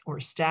race or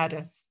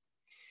status.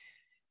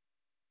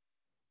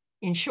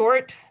 In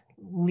short,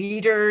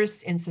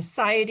 leaders in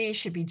society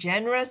should be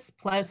generous,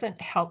 pleasant,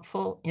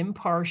 helpful,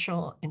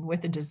 impartial, and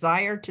with a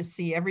desire to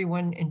see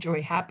everyone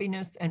enjoy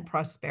happiness and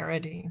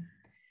prosperity.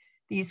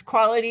 These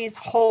qualities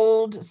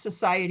hold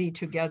society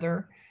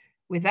together,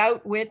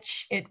 without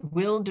which it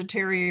will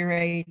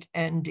deteriorate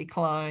and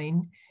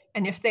decline.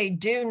 And if they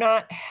do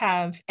not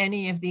have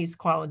any of these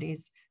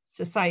qualities,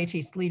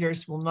 society's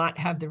leaders will not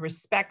have the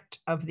respect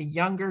of the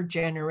younger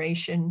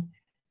generation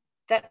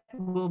that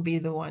will be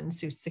the ones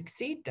who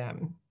succeed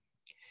them.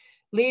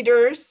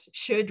 Leaders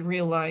should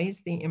realize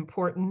the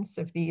importance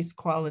of these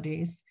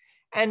qualities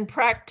and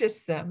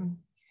practice them,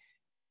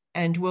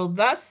 and will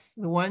thus,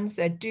 the ones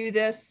that do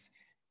this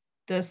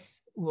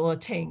will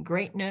attain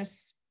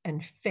greatness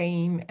and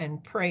fame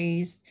and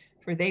praise,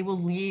 for they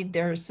will lead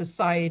their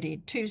society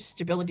to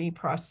stability,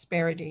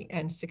 prosperity,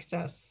 and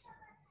success.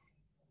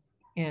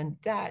 And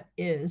that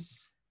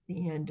is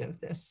the end of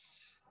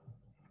this.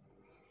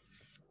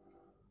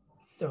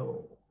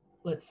 So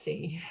let's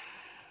see.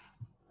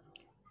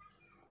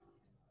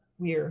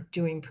 We're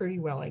doing pretty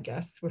well, I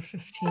guess. We're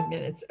 15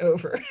 minutes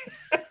over.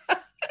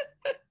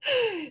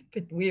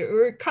 But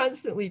we're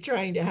constantly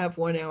trying to have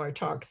 1 hour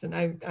talks, and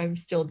I'm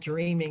still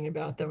dreaming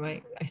about them.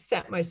 I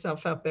set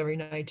myself up every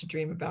night to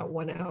dream about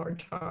 1 hour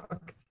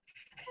talks.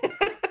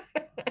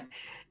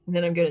 And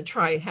then I'm going to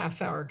try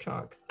half-hour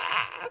talks.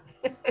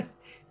 It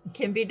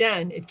can be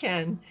done. It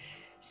can.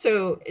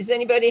 So does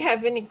anybody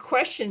have any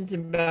questions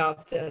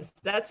about this?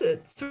 That's a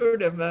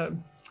sort of a,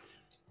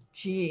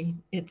 gee,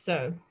 it's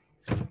a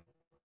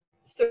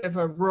sort of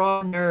a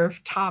raw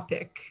nerve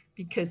topic,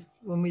 because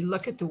when we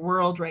look at the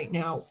world right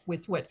now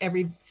with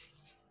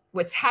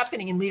what's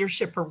happening in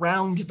leadership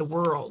around the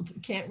world, you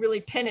can't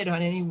really pin it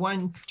on any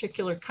one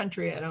particular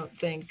country, I don't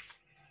think.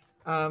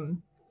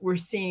 We're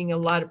seeing a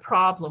lot of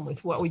problem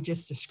with what we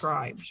just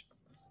described.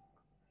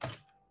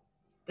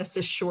 That's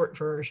a short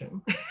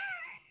version.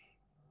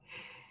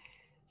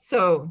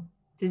 So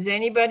does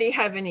anybody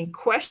have any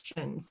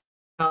questions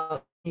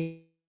at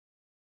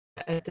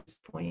this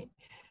point?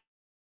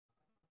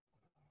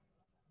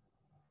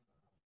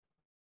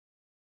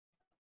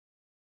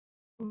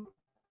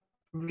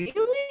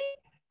 Really?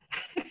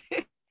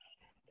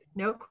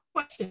 No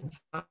questions.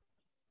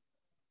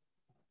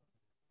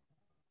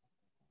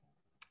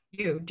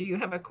 Do you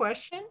have a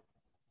question?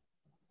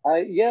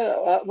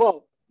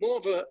 Well, more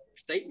of a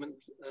statement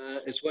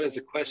as well as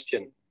a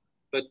question.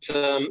 But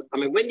I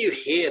mean, when you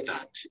hear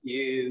that,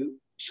 you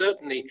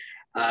certainly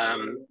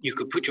you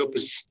could put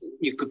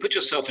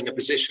yourself in a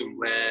position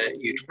where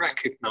you'd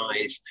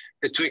recognize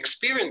that to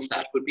experience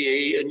that would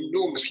be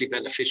enormously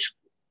beneficial.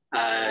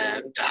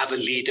 To have a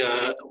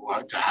leader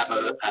or to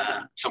have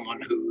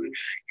someone who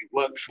you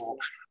work for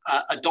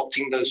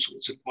adopting those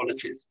sorts of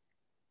qualities.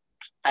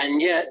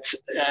 And yet,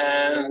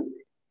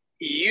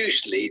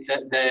 usually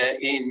they're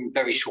in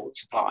very short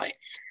supply.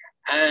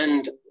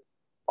 And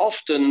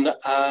often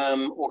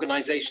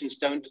organizations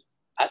don't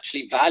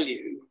actually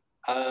value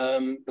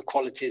the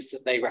qualities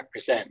that they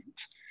represent.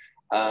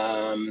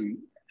 And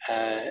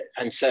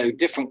so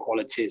different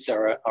qualities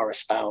are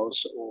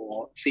espoused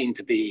or seen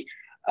to be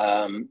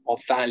of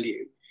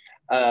value.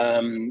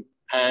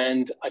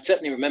 And I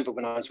certainly remember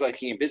when I was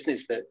working in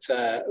business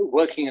that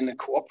working in a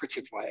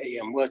cooperative way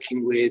and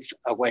working with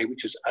a way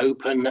which was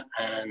open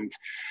and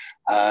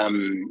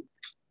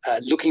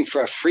looking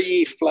for a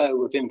free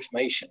flow of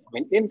information. I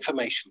mean,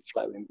 information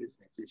flow in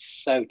business is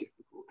so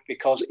difficult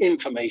because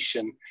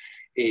information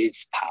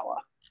is power.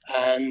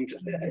 And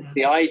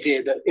the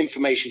idea that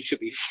information should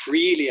be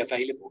freely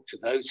available to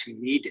those who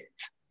need it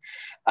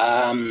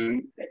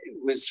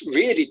was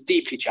really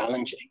deeply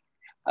challenging.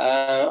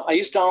 I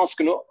used to ask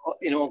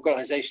in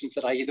organizations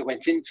that I either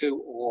went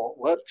into or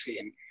worked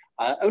in,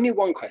 only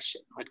one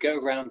question. I'd go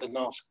around and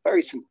ask a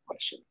very simple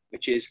question,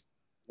 which is,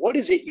 what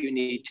is it you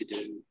need to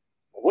do?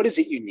 What is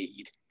it you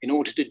need in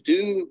order to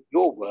do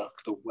your work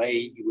the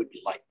way you would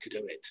like to do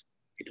it,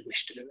 you'd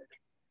wish to do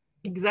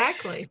it?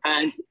 Exactly.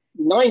 And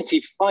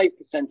 95% of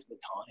the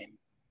time,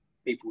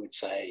 people would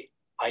say,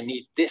 I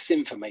need this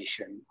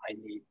information, I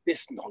need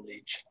this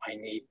knowledge, I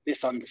need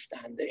this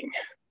understanding.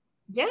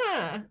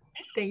 Yeah,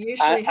 they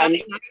usually have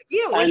an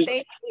idea what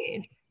they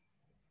need.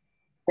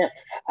 Yeah,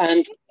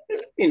 and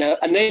you know,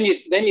 and then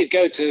you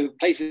go to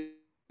places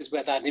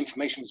where that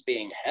information is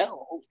being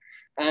held,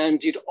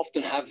 and you'd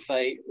often have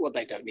well,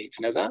 they don't need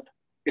to know that.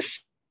 If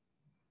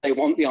they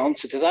want the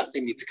answer to that, they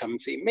need to come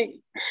and see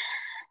me.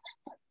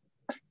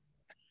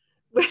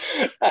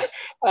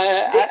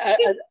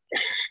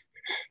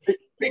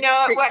 You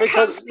know, what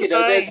because comes to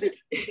mind, there's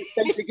this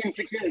basic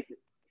insecurity.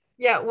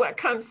 Yeah, what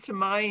comes to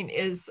mind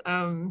is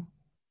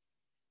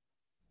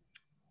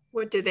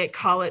what do they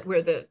call it,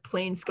 where the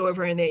planes go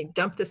over and they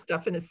dump the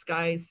stuff in the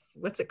skies?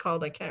 What's it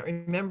called? I can't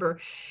remember.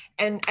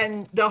 And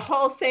the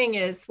whole thing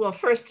is, well,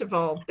 first of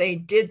all, they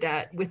did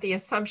that with the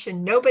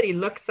assumption nobody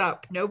looks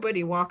up,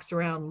 nobody walks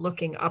around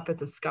looking up at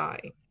the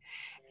sky.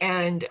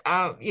 And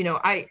you know,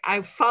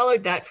 I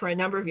followed that for a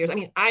number of years. I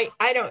mean, I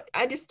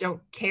just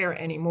don't care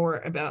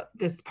anymore about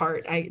this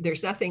part.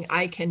 There's nothing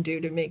I can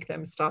do to make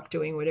them stop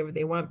doing whatever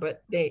they want,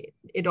 but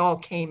it all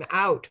came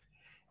out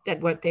that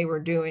what they were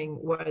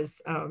doing was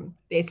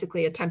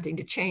basically attempting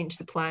to change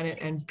the planet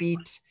and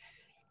beat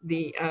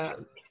the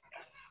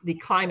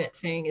climate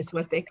thing, is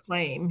what they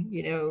claim,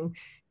 you know,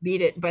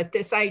 beat it. But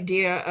this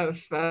idea of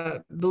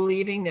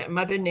believing that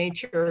Mother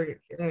Nature,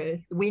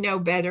 we know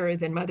better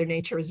than Mother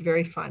Nature, is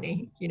very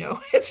funny. You know,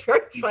 it's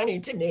very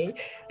funny to me,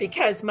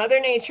 because Mother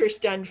Nature's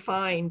done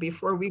fine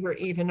before we were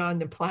even on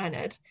the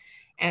planet.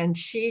 And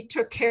she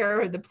took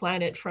care of the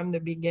planet from the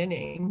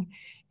beginning.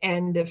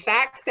 And the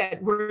fact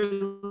that we're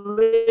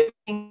living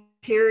in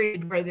a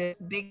period where this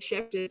big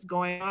shift is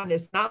going on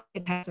is not,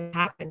 it hasn't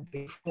happened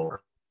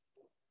before.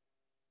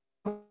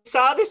 I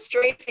saw the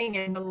strafing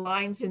in the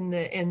lines in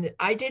the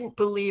I didn't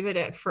believe it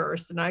at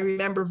first. And I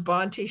remember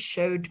Bonte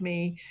showed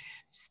me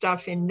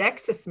stuff in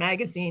Nexus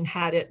magazine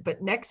had it,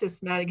 but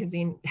Nexus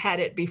magazine had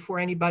it before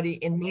anybody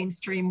in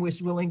mainstream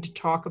was willing to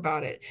talk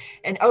about it.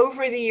 And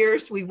over the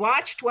years, we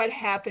watched what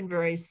happened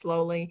very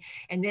slowly,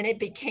 and then it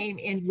became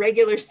in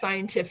regular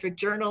scientific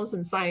journals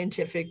and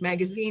scientific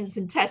magazines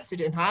and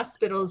tested in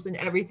hospitals and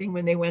everything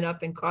when they went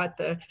up and caught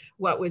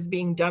what was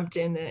being dumped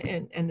in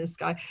the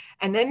sky.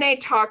 And then they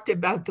talked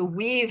about the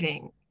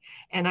weaving,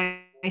 and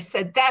I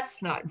said,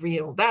 that's not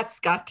real. That's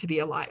got to be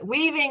a lie.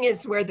 Weaving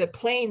is where the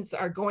planes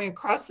are going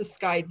across the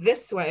sky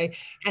this way,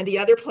 and the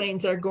other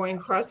planes are going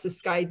across the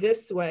sky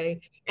this way.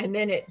 And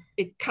then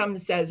it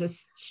comes as a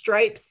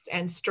stripes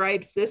and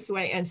stripes this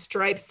way and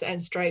stripes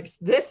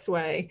this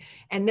way.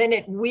 And then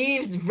it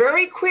weaves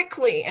very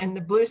quickly, and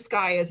the blue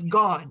sky is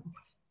gone.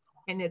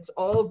 And it's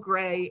all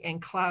gray and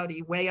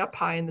cloudy way up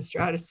high in the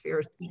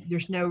stratosphere.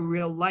 There's no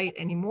real light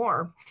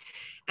anymore.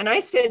 And I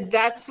said,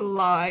 that's a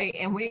lie.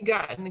 And we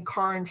got in the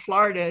car in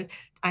Florida.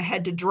 I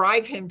had to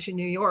drive him to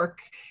New York.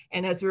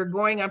 And as we were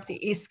going up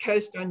the East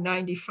Coast on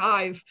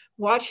 95,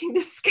 watching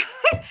the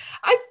sky,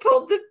 I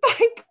pulled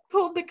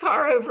the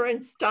car over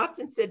and stopped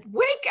and said,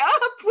 wake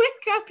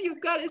up,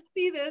 you've got to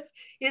see this.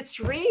 It's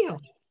real.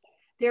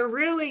 They're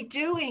really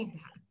doing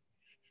that.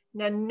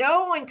 Now,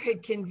 no one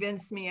could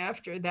convince me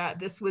after that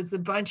this was a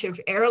bunch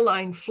of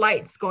airline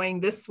flights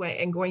going this way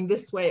and going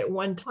this way at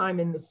one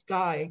time in the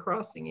sky and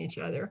crossing each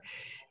other.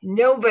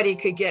 Nobody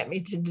could get me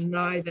to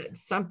deny that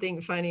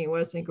something funny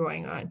wasn't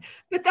going on.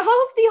 But the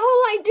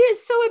whole idea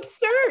is so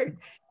absurd,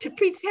 to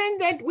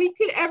pretend that we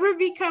could ever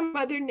become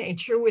Mother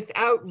Nature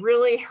without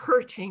really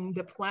hurting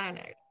the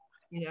planet.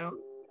 You know,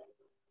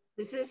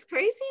 this is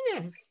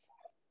craziness.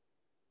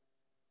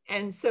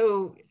 And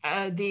so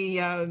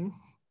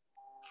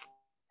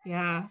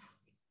yeah,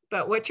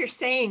 but what you're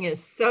saying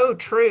is so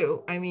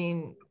true. I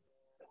mean,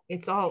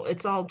 it's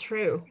all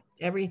true,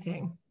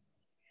 everything.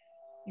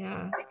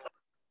 Yeah.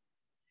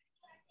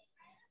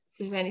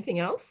 So there's anything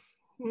else?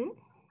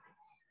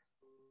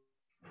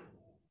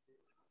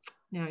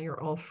 Now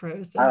you're all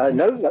frozen.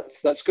 No,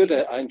 that's good.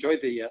 I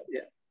enjoyed the, yeah.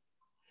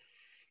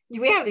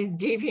 We have these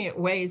deviant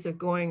ways of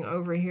going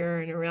over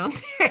here and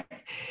around there.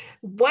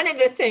 One of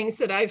the things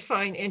that I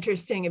find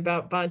interesting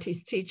about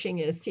Bhante's teaching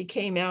is he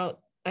came out,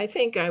 I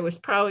think I was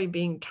probably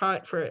being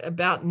taught for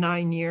about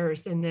 9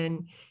 years, and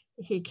then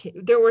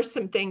there were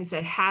some things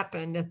that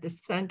happened at the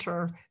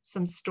center.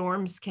 Some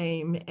storms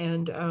came,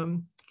 and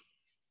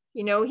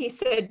you know, he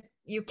said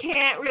you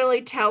can't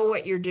really tell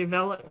what your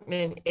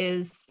development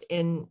is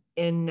in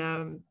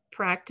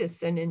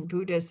practice and in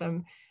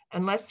Buddhism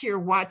unless you're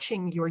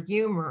watching your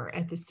humor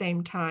at the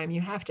same time.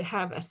 You have to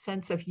have a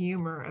sense of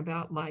humor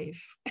about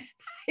life.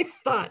 I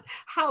thought,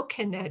 how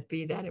can that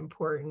be that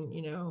important,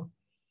 you know?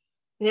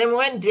 And then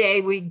one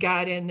day I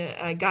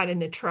got in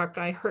the truck,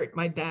 I hurt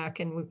my back,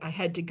 and I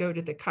had to go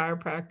to the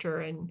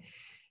chiropractor,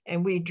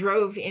 and we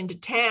drove into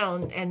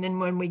town. And then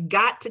when we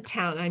got to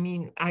town, I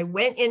mean, I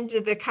went into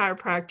the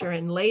chiropractor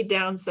and laid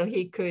down so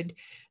he could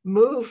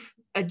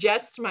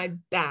adjust my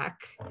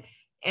back,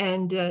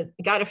 and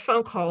got a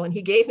phone call, and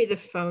he gave me the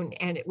phone,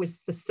 and it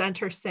was the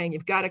center saying,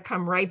 you've got to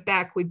come right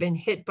back. We've been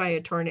hit by a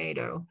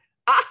tornado.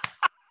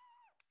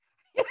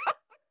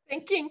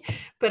 Thinking,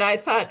 but I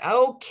thought,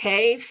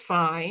 okay,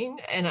 fine.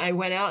 And I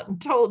went out and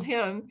told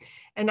him,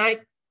 and I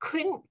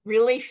couldn't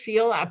really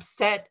feel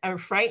upset or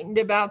frightened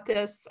about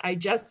this. I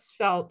just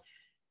felt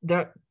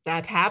that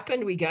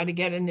happened. We got to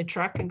get in the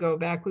truck and go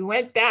back. We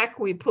went back,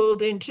 we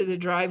pulled into the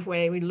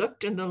driveway. We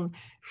looked in the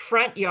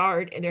front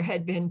yard, and there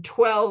had been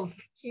 12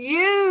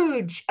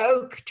 huge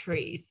oak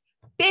trees,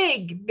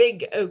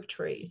 big oak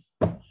trees.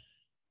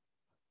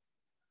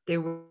 There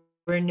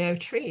were no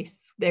trees.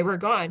 They were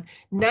gone.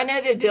 None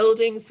of the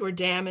buildings were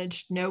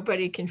damaged.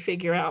 Nobody can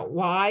figure out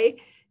why.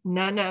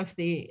 None of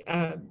the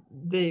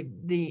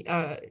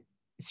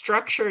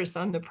structures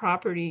on the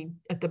property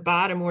at the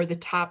bottom or the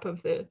top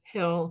of the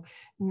hill,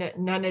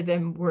 none of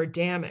them were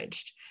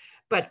damaged.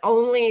 But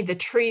only the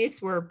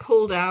trees were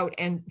pulled out,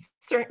 and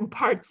certain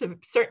parts of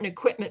certain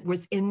equipment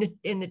was in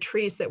the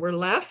trees that were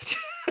left.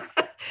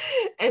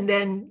 And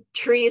then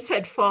trees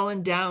had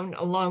fallen down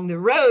along the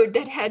road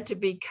that had to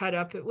be cut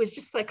up. It was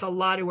just like a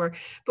lot of work.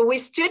 But we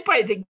stood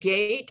by the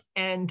gate,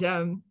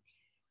 and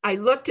I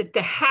looked at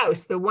the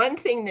house. The one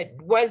thing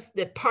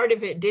that part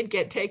of it did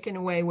get taken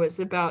away was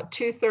about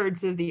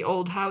 2/3 of the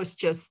old house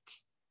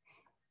just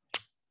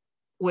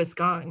was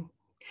gone.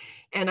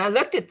 And I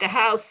looked at the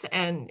house,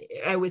 and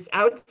I was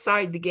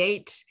outside the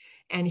gate,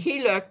 and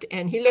he looked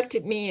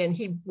at me, and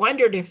he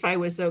wondered if I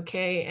was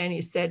okay. And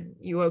he said,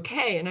 "You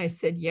okay?" And I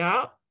said,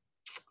 "Yeah."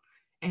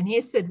 And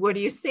he said, "What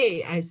do you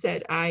see?" I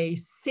said, "I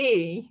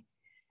see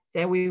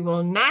that we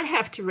will not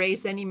have to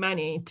raise any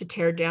money to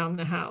tear down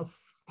the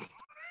house."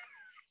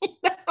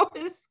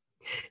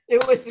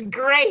 It was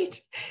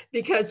great,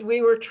 because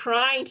we were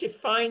trying to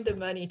find the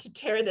money to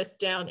tear this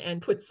down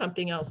and put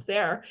something else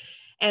there.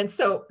 And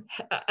so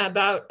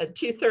about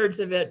 2/3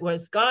 of it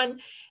was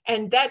gone.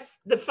 And that's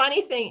the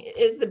funny thing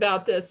is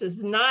about this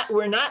is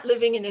we're not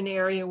living in an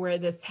area where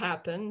this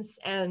happens.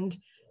 And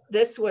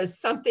this was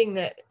something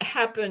that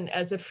happened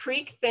as a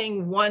freak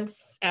thing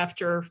once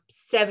after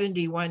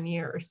 71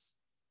 years.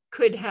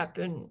 Could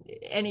happen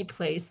any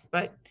place,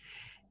 but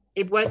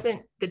it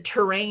wasn't the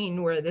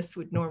terrain where this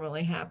would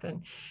normally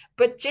happen.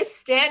 But just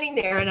standing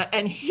there,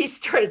 and he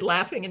started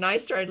laughing and I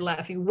started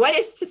laughing. What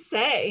is to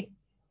say?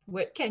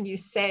 What can you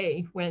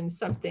say when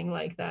something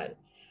like that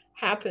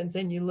happens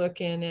and you look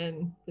in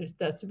and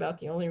that's about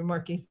the only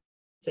remark you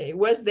say. It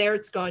was there,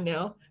 it's gone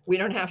now. We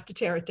don't have to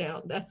tear it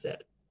down. That's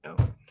it. No.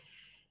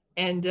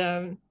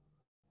 And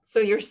so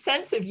your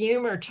sense of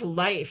humor to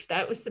life,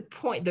 that was the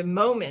point, the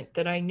moment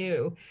that I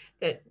knew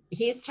that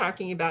he's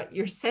talking about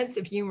your sense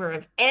of humor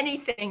of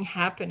anything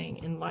happening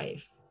in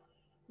life.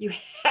 You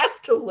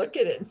have to look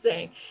at it and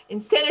say,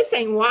 instead of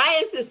saying, why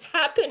is this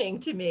happening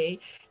to me?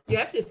 You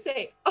have to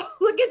say, oh,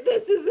 look at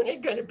this, isn't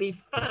it going to be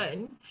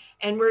fun?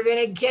 And we're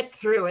going to get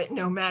through it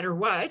no matter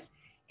what.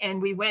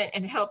 And we went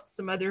and helped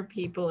some other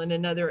people in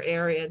another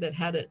area that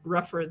had it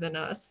rougher than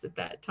us at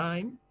that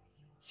time.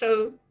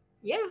 So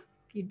yeah,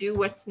 you do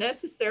what's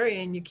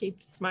necessary and you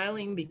keep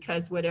smiling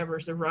because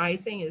whatever's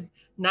arising is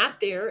not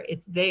there,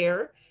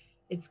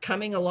 it's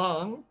coming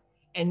along,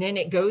 and then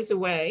it goes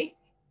away.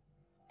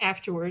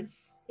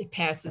 Afterwards, it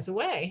passes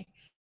away.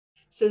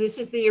 So this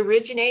is the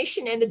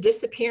origination and the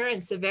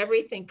disappearance of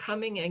everything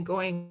coming and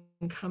going,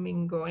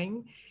 coming,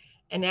 going.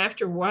 And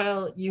after a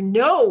while, you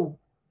know,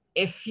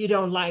 if you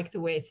don't like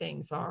the way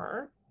things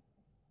are,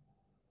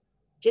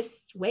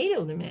 just wait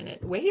a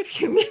minute, wait a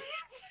few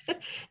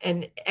minutes,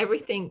 and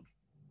everything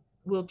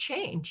will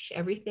change.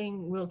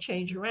 Everything will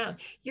change around.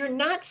 You're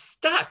not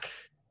stuck.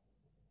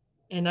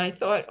 And I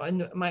thought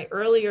in my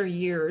earlier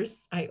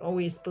years, I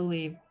always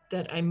believed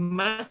that I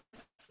must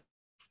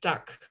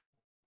stuck.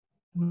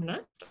 I'm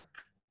not stuck.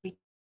 We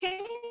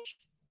change.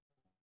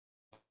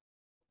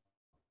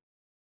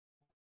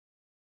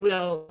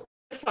 Well,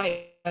 if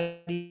I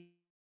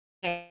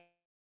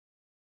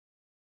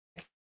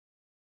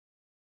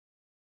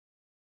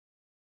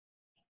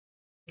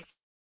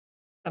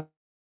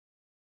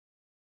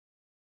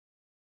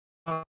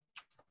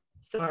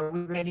so are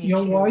we ready?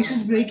 Your voice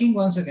is breaking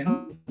once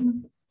again.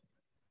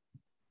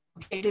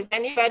 Okay, does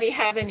anybody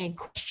have any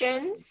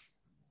questions?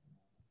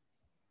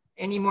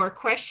 Any more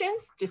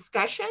questions?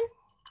 Discussion?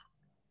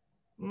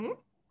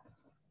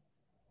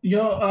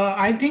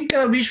 I think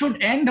we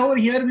should end over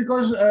here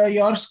because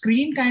your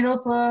screen kind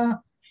of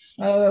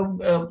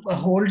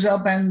holds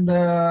up and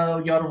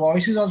your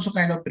voice is also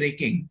kind of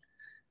breaking.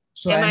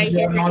 So am I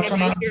here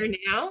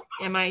now?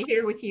 Am I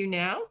here with you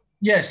now?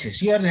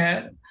 Yes, you are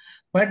there.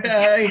 But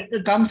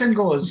it comes and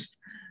goes.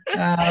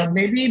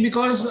 Maybe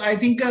because I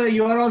think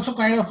you are also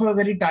kind of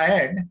very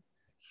tired.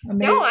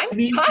 No, I'm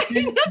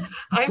fine.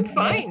 I'm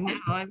fine now.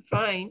 I'm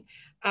fine.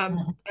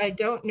 I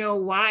don't know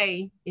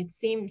why it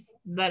seems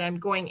that I'm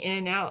going in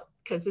and out,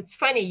 because it's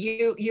funny.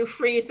 You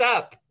freeze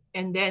up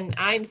and then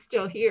I'm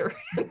still here.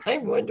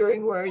 I'm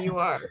wondering where you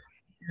are.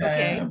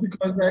 Okay.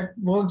 Because that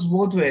works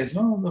both ways,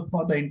 no?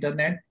 For the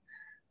internet.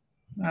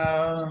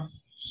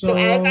 So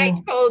as I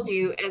told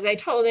you, as I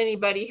told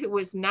anybody who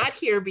was not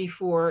here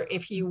before,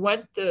 if you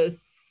want the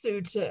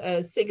Sutta,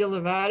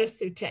 Sigalovada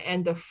Sutta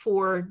and the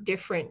 4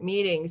 different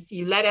meetings,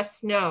 you let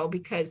us know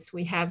because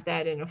we have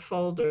that in a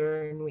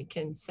folder and we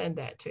can send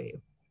that to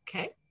you.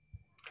 Okay.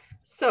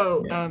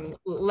 So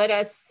let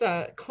us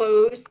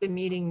close the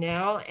meeting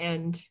now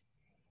and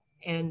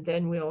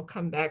then we'll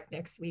come back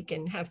next week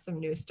and have some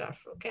new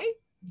stuff. Okay.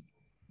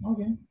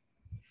 Okay.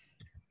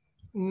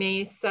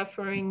 May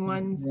suffering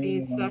ones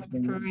be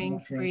suffering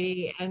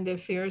free, and the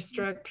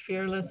fear-struck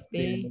fearless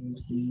be.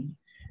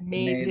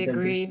 May the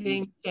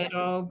grieving shed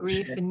all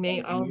grief, and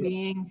may all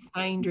beings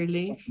find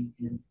relief.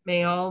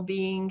 May all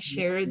beings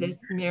share this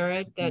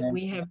merit that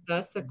we have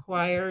thus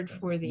acquired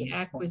for the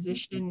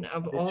acquisition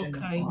of all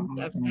kinds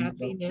of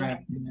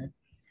happiness.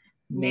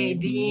 May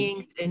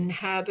beings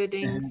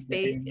inhabiting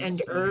space and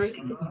earth,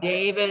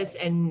 devas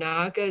and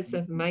nagas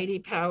of mighty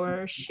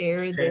power,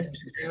 share this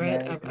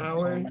merit of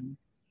ours.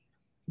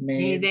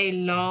 May they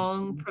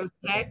long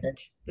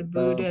protect the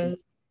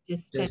Buddha's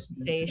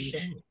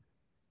dispensation.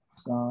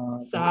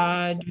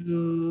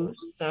 Sadhu,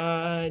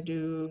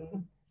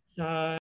 sadhu, sadhu.